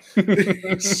Vegas."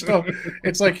 So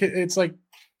it's like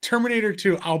Terminator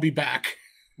 2. I'll be back.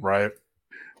 Right.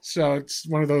 So it's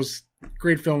one of those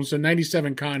great films. So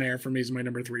 97 Con Air for me is my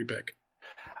number 3 pick.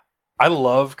 I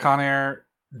love Con Air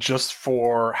just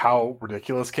for how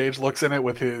ridiculous Cage looks in it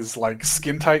with his like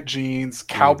skin tight jeans,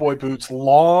 cowboy boots,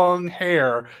 long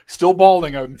hair, still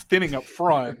balding and thinning up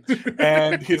front,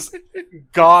 and his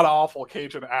god awful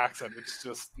Cajun accent. It's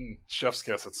just chef's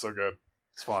kiss. It's so good.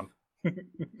 It's fun.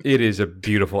 It is a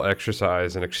beautiful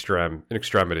exercise in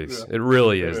extremities. Yeah. It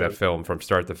really is that film from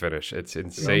start to finish. It's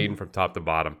insane from top to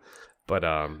bottom. But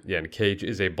and Cage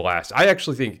is a blast. I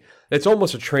actually think it's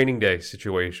almost a Training Day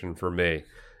situation for me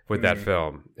with that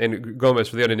film. And Gomez,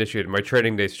 for the uninitiated, my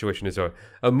Training Day situation is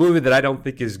a movie that I don't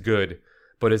think is good,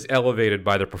 but is elevated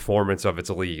by the performance of its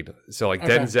lead. So like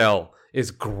Denzel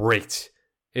is great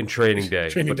in Training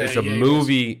Day, but it's a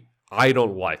movie I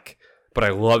don't like, but I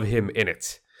love him in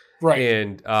it. Right.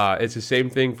 And it's the same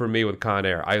thing for me with Con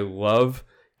Air. I love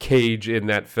Cage in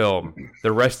that film.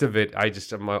 The rest of it,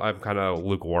 I'm kind of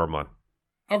lukewarm on.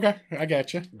 Okay, I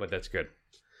got you. But that's good.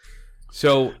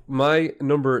 So my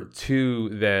number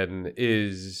 2 then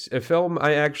is a film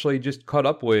I actually just caught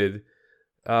up with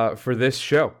for this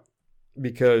show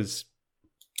because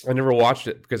I never watched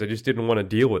it because I just didn't want to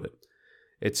deal with it.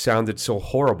 It sounded so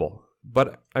horrible.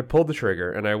 But I pulled the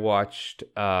trigger and I watched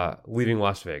Leaving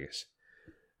Las Vegas,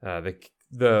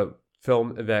 the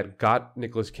film that got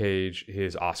Nicolas Cage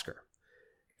his Oscar.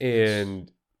 And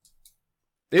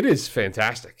it is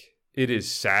fantastic. It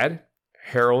is sad,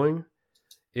 harrowing.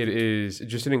 It is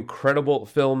just an incredible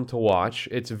film to watch.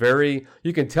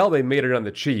 You can tell they made it on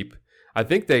the cheap. I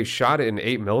think they shot it in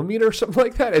 8mm or something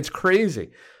like that. It's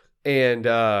crazy. And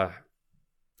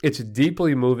it's a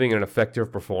deeply moving and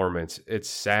effective performance. It's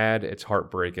sad. It's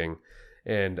heartbreaking.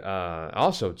 And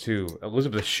also, too,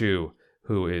 Elizabeth Shue,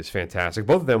 who is fantastic.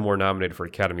 Both of them were nominated for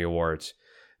Academy Awards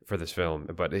for this film.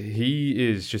 But he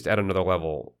is just at another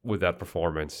level with that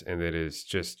performance. And it is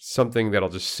just something that'll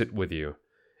just sit with you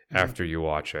after you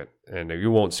watch it, and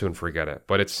you won't soon forget it.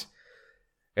 But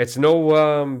it's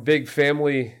no big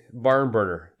family barn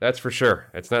burner, that's for sure.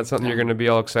 It's not something you're going to be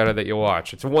all excited that you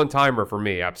watch. It's a one-timer for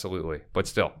me, absolutely. But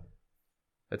still,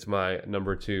 that's my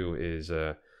number 2 is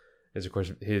of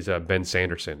course his Ben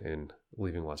Sanderson in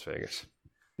Leaving Las Vegas.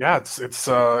 Yeah,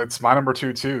 it's my number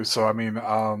 2 too. So I mean,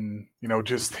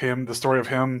 just the story of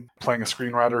him playing a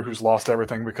screenwriter who's lost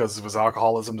everything because of his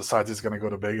alcoholism, decides he's going to go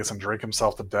to Vegas and drink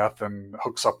himself to death, and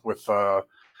hooks up with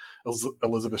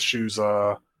Elizabeth Shue's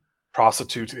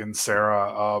prostitute in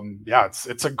Sarah.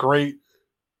 It's a great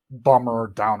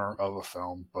bummer downer of a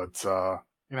film, but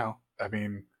I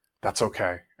mean, that's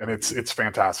okay. And it's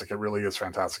fantastic. It really is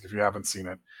fantastic. If you haven't seen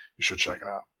it, you should check it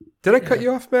out. Did I cut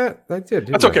you off, Matt? I did.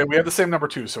 That's okay. We had the same number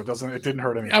 2, so it didn't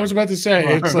hurt anything. I was about to say,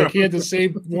 it's like he had the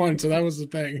same one, so that was the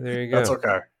thing. There you go. That's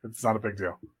okay. It's not a big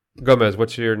deal. Gomez,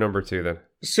 what's your number 2 then?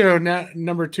 So now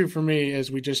number 2 for me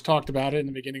is, we just talked about it in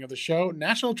the beginning of the show,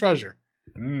 National Treasure.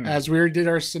 As we did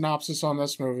our synopsis on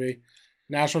this movie,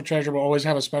 National Treasure will always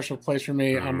have a special place for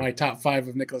me on my top 5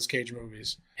 of Nicolas Cage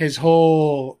movies. His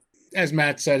whole, as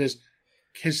Matt said, is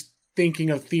his thinking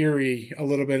of theory a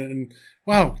little bit. And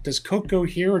wow, does Coke go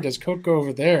here or does Coke go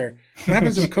over there? What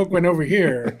happens if Coke went over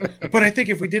here? But I think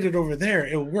if we did it over there,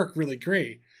 it'll work really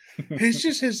great. It's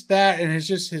just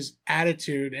his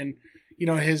attitude and, you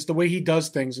know, the way he does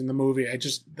things in the movie.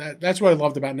 That's what I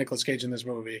loved about Nicolas Cage in this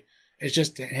movie. It's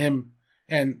just him.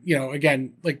 And, you know,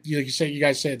 again, like you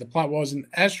guys said, the plot wasn't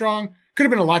as strong. Could have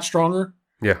been a lot stronger.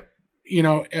 Yeah. You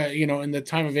know, in the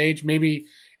time of age, maybe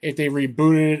if they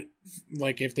rebooted it,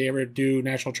 like if they ever do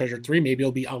National Treasure 3, maybe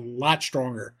it'll be a lot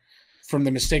stronger from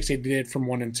the mistakes they did from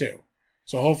 1 and 2.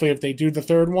 So hopefully if they do the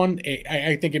third one,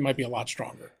 I think it might be a lot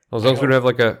stronger. As long as we don't have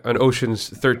like an Ocean's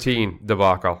 13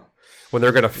 debacle, when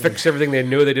they're going to fix everything they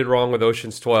knew they did wrong with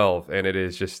Ocean's 12, and it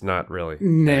is just not really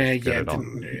good at all.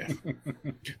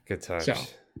 Good times. So,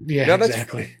 yeah,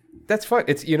 exactly. That's fun.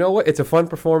 It's, you know what? It's a fun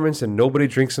performance, and nobody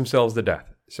drinks themselves to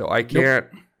death. So I can't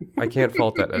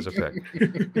fault that as a pick.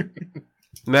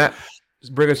 Matt,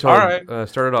 bring us home. All right.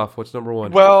 Start it off. What's number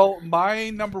 1? Well,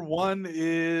 my number 1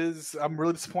 is, I'm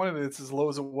really disappointed it's as low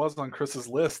as it was on Chris's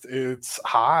list. It's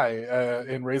high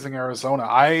in Raising Arizona.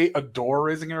 I adore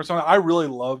Raising Arizona. I really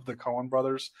love the Coen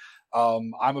brothers.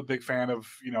 I'm a big fan of,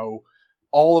 you know,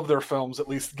 all of their films, at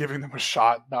least giving them a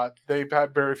shot. They've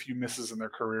had very few misses in their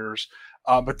careers.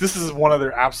 But this is one of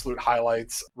their absolute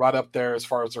highlights, right up there as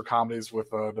far as their comedies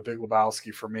with The Big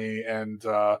Lebowski for me. And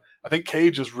I think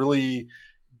Cage is really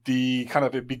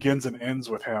it begins and ends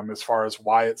with him as far as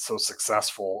why it's so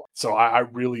successful. So I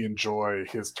really enjoy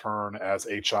his turn as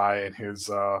H.I. and his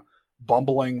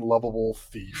bumbling, lovable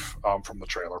thief from the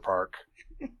trailer park.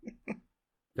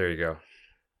 There you go.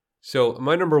 So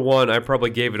my number 1, I probably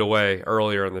gave it away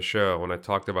earlier in the show when I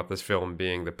talked about this film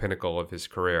being the pinnacle of his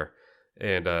career.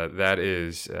 And that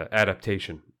is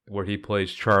Adaptation, where he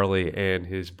plays Charlie and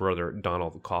his brother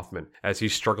Donald Kaufman as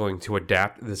he's struggling to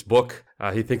adapt this book.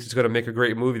 He thinks it's going to make a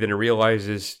great movie, then he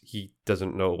realizes he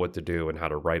doesn't know what to do and how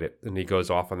to write it. And he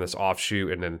goes off on this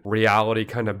offshoot, and then reality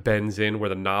kind of bends in where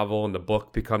the novel and the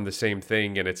book become the same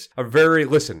thing. And it's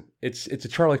it's a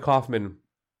Charlie Kaufman,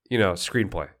 you know,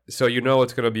 screenplay. So you know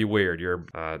it's going to be weird. You're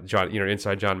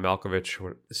inside John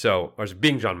Malkovich. So, or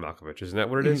being John Malkovich, isn't that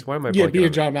what it is? Why am I blanking? Yeah,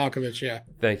 being John Malkovich, yeah.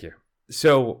 Thank you.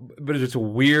 So, but it's a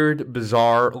weird,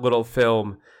 bizarre little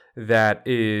film that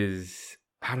is,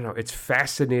 I don't know, it's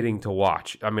fascinating to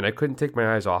watch. I mean, I couldn't take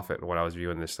my eyes off it when I was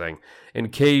viewing this thing. And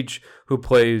Cage, who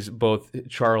plays both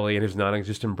Charlie and his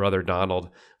non-existent brother Donald,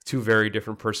 2 very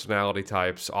different personality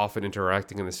types, often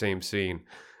interacting in the same scene.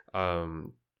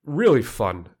 Really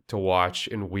fun to watch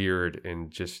and weird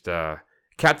and just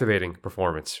captivating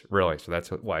performance, really. So that's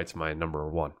why it's my number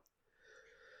 1.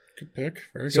 Good pick.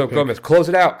 Very good. So, pick. Gomez, close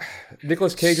it out.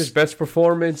 Nicolas Cage's best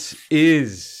performance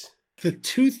is the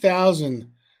 2000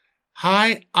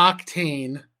 high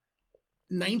octane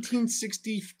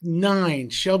 1969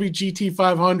 Shelby GT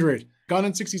 500, Gone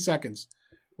in 60 Seconds.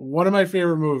 One of my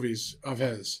favorite movies of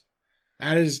his.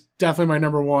 That is definitely my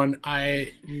number 1.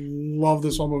 I love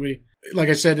this whole movie. Like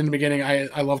I said in the beginning,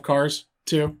 I love cars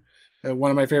too.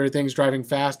 One of my favorite things, driving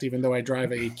fast, even though I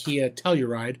drive a Kia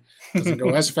Telluride. Doesn't go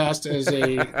as fast as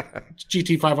a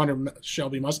GT500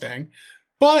 Shelby Mustang,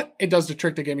 but it does the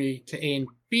trick to get me to A and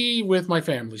B with my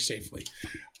family safely.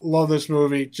 Love this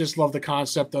movie. Just love the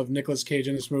concept of Nicolas Cage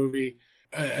in this movie.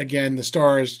 Again, the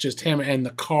stars, just him and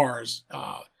the cars.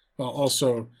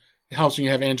 Also, it helps when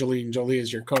you have Angelina Jolie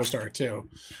as your co-star too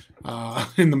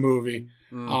in the movie.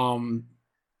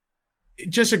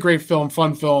 Just a great film,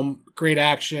 fun film, great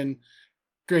action,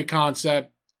 great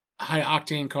concept, high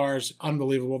octane cars,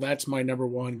 unbelievable. That's my number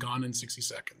 1, Gone in 60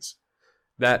 Seconds.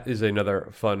 That is another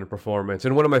fun performance.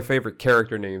 And one of my favorite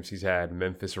character names he's had,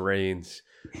 Memphis Reigns.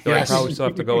 So yes. I probably still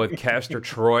have to go with Castor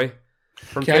Troy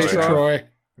from Castor Troy.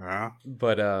 Yeah.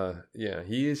 But yeah,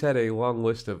 he has had a long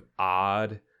list of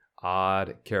odd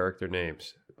character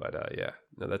names. But yeah,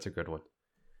 no, that's a good one.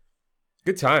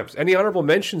 Good times. Any honorable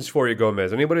mentions for you,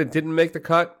 Gomez? Anybody that didn't make the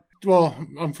cut? Well,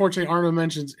 unfortunately, honorable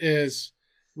mentions is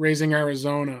Raising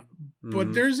Arizona.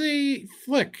 But there's a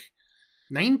flick,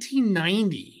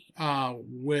 1990,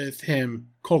 with him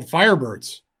called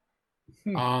Firebirds.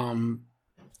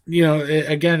 You know,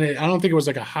 I don't think it was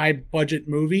like a high budget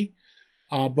movie,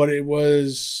 but it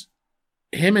was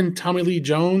him and Tommy Lee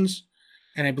Jones,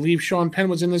 and I believe Sean Penn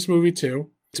was in this movie too.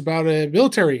 It's about a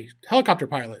military helicopter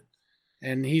pilot,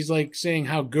 and he's like saying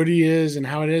how good he is and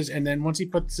how it is, and then once he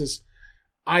puts this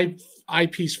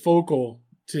eyepiece focal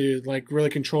to like really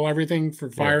control everything for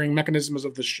firing mechanisms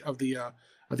of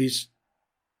these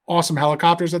awesome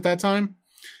helicopters at that time,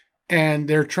 and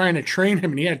they're trying to train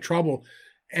him, and he had trouble,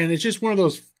 and it's just one of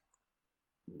those,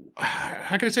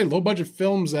 how can I say, low budget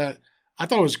films that I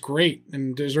thought was great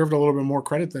and deserved a little bit more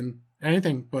credit than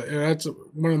anything, but that's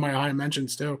one of my high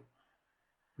mentions too.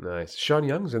 Nice. Sean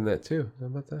Young's in that too. How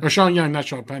about that? Or Sean Young, not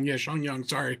Sean Penn. Yeah, Sean Young.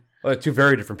 Sorry. Two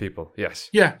very different people. Yes.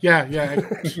 Yeah.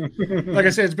 Like I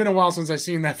said, it's been a while since I've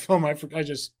seen that film. I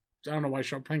don't know why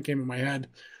Sean Penn came in my head.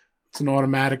 It's an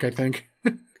automatic, I think.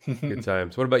 Good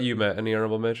times. What about you, Matt? Any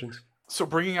honorable mentions? So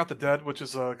Bringing Out the Dead, which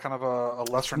is a kind of a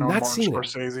lesser known Not Martin seen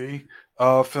Scorsese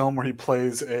film where he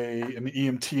plays an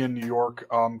EMT in New York,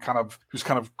 who's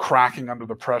kind of cracking under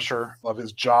the pressure of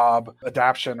his job,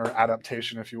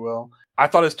 adaptation, if you will. I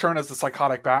thought his turn as the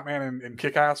psychotic Batman in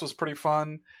Kick-Ass was pretty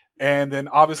fun. And then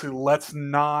obviously let's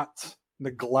not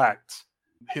neglect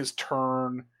his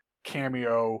turn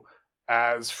cameo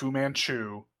as Fu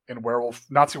Manchu in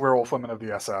Nazi Werewolf Women of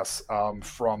the SS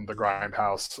from the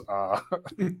Grindhouse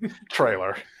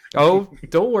trailer. Oh,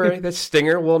 don't worry. That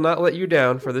stinger will not let you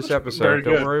down for this episode.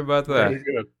 Don't worry about that.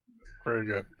 Very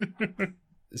good.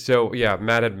 So, yeah,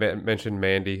 Matt had mentioned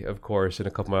Mandy, of course, and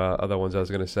a couple of other ones I was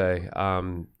going to say.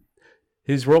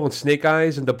 His role in Snake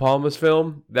Eyes in De Palma's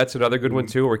film, that's another good one,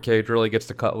 too, where Cage really gets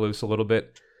to cut loose a little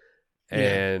bit.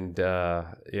 And, I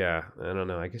don't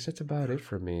know. I guess that's about it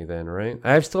for me then, right?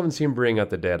 I still haven't seen Bring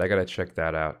Out the Dead. I got to check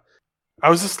that out.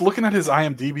 I was just looking at his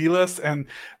IMDb list, and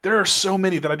there are so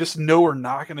many that I just know are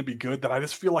not going to be good that I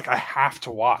just feel like I have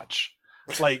to watch.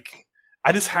 Like,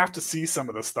 I just have to see some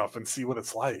of this stuff and see what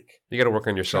it's like. You got to work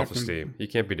on your self-esteem. You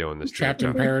can't be doing this. Trapped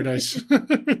in Paradise.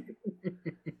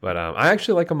 But I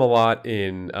actually like him a lot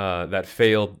in that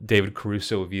failed David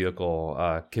Caruso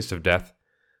vehicle, Kiss of Death.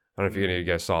 I don't know if any of you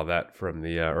guys saw that from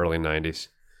the early 90s.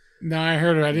 No, I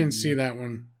heard it. I didn't see that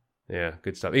one. Yeah,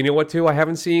 good stuff. You know what, too? I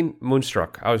haven't seen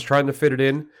Moonstruck. I was trying to fit it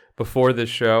in before this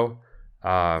show,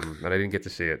 and I didn't get to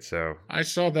see it. So I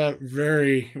saw that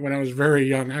when I was very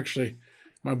young, actually.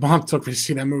 My mom took me to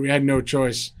see that movie. I had no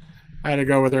choice. I had to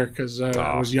go with her because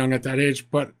I was young at that age.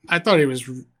 But I thought he was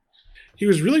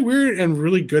really weird and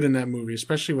really good in that movie,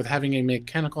 especially with having a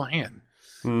mechanical hand.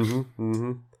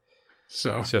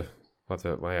 So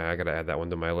I got to add that one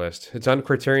to my list. It's on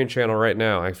Criterion Channel right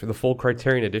now. Actually, the full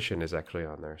Criterion edition is actually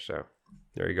on there. So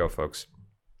there you go, folks.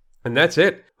 And that's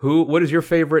it. What is your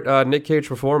favorite Nick Cage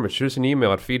performance? Shoot us an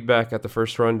email at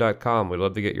feedback@thefirstrun.com. We'd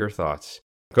love to get your thoughts.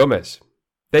 Gomez,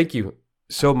 thank you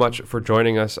so much for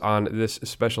joining us on this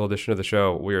special edition of the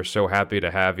show. We are so happy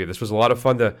to have you. This was a lot of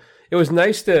fun. It was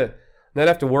nice to not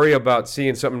have to worry about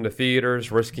seeing something in the theaters,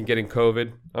 risking getting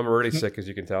COVID. I'm already sick, as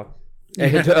you can tell.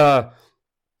 And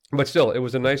but still, it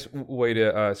was a nice way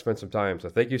to spend some time. So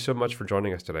thank you so much for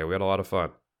joining us today. We had a lot of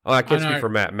fun. Oh, I can't speak for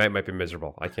Matt. Matt might be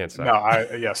miserable. I can't say. No,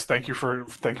 yes. Thank you for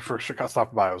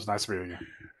stopping by. It was nice meeting you.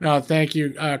 No, thank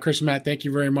you, Chris and Matt. Thank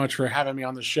you very much for having me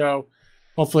on the show.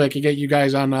 Hopefully, I can get you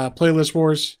guys on Playlist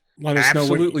Wars. Let us know.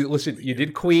 Absolutely. Listen, you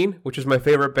did Queen, which is my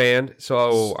favorite band,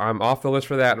 so I'm off the list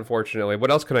for that. Unfortunately,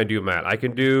 what else can I do, Matt? I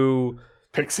can do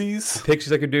Pixies.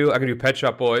 I can do Pet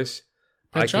Shop Boys.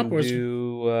 Pet Shop Boys.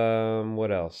 Do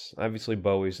what else? Obviously,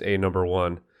 Bowie's number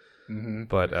one. Mm-hmm.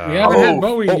 But we haven't had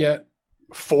Bowie yet.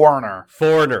 Foreigner.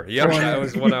 Yep, that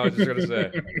was what I was just gonna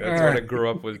say. That's what I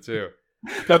grew up with too.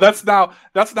 No, that's not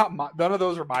none of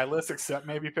those are my list except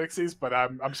maybe Pixies. But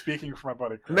I'm speaking for my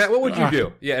buddy Chris. Matt, what would you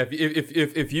do? Yeah,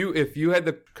 if you had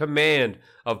the command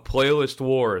of Playlist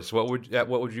Wars, what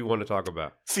would you want to talk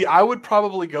about? See, I would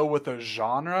probably go with a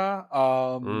genre.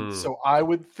 So I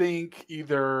would think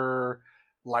either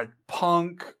like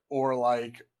punk or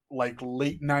like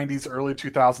late 90s, early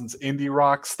 2000s indie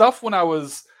rock stuff when I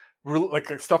was really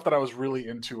like stuff that I was really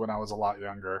into when I was a lot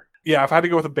younger. Yeah, if I had to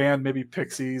go with a band, maybe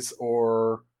Pixies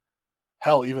or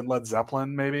hell, even Led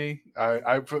Zeppelin, maybe.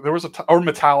 There was or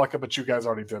Metallica, but you guys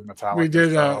already did Metallica. We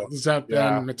did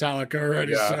Zeppelin and Metallica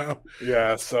already.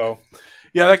 So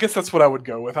I guess that's what I would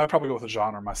go with. I'd probably go with a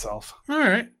genre myself. All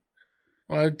right.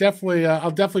 Well, I'll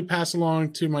definitely pass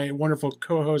along to my wonderful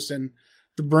co-host and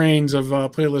the brains of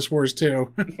Playlist Wars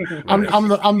too.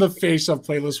 I'm the face of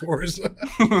Playlist Wars.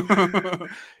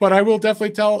 But I will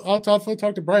definitely I'll definitely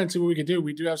talk to Brian and see what we can do.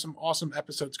 We do have some awesome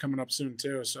episodes coming up soon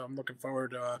too, so I'm looking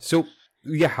forward. So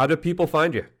yeah, how do people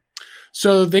find you?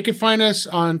 So they can find us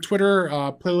on Twitter,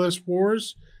 Playlist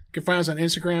Wars. You can find us on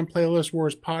Instagram, Playlist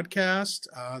Wars Podcast.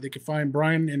 They can find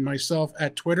Brian and myself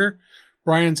at Twitter,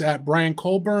 Brian's at Brian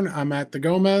Colburn. I'm at The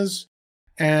Gomez.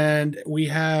 And we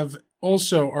have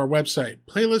also our website,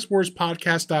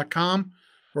 playlistwarspodcast.com,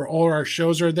 where all our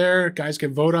shows are there. Guys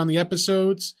can vote on the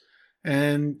episodes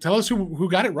and tell us who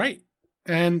got it right.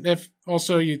 And if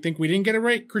also you think we didn't get it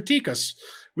right, critique us.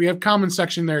 We have comment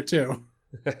section there too.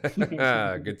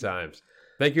 Good times.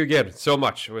 Thank you again so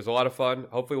much. It was a lot of fun.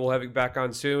 Hopefully we'll have you back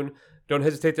on soon. Don't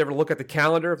hesitate to ever look at the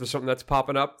calendar if there's something that's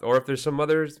popping up, or if there's some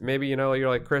others. Maybe, you're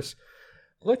like, Chris,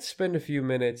 let's spend a few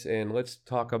minutes and let's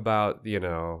talk about, guy.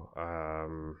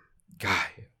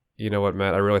 You know what,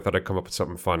 Matt? I really thought I'd come up with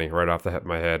something funny right off the head of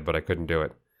my head, but I couldn't do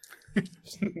it.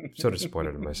 So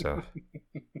disappointed in myself.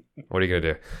 What are you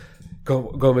gonna do?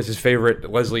 Gomez's favorite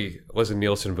Leslie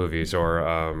Nielsen movies, or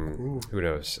who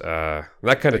knows?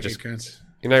 That kind of just.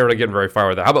 You're not really getting very far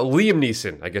with that. How about Liam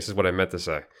Neeson? I guess is what I meant to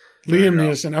say. Liam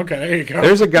Neeson. Okay, there you go.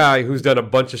 There's a guy who's done a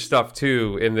bunch of stuff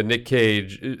too in the Nick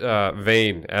Cage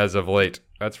vein as of late.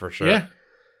 That's for sure.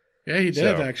 Yeah, he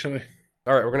did actually.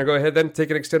 All right, we're gonna go ahead then,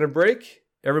 take an extended break.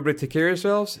 Everybody, take care of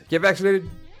yourselves. Get vaccinated,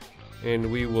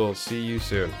 and we will see you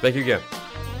soon. Thank you again.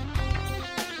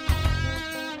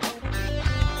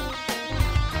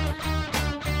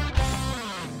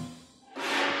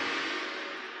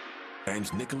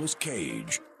 And Nicolas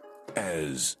Cage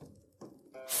as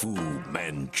Fu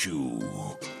Manchu.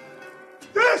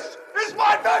 This is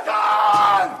my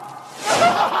vision!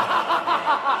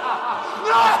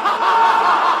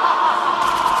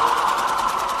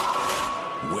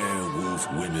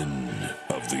 Werewolf Women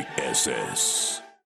of the SS.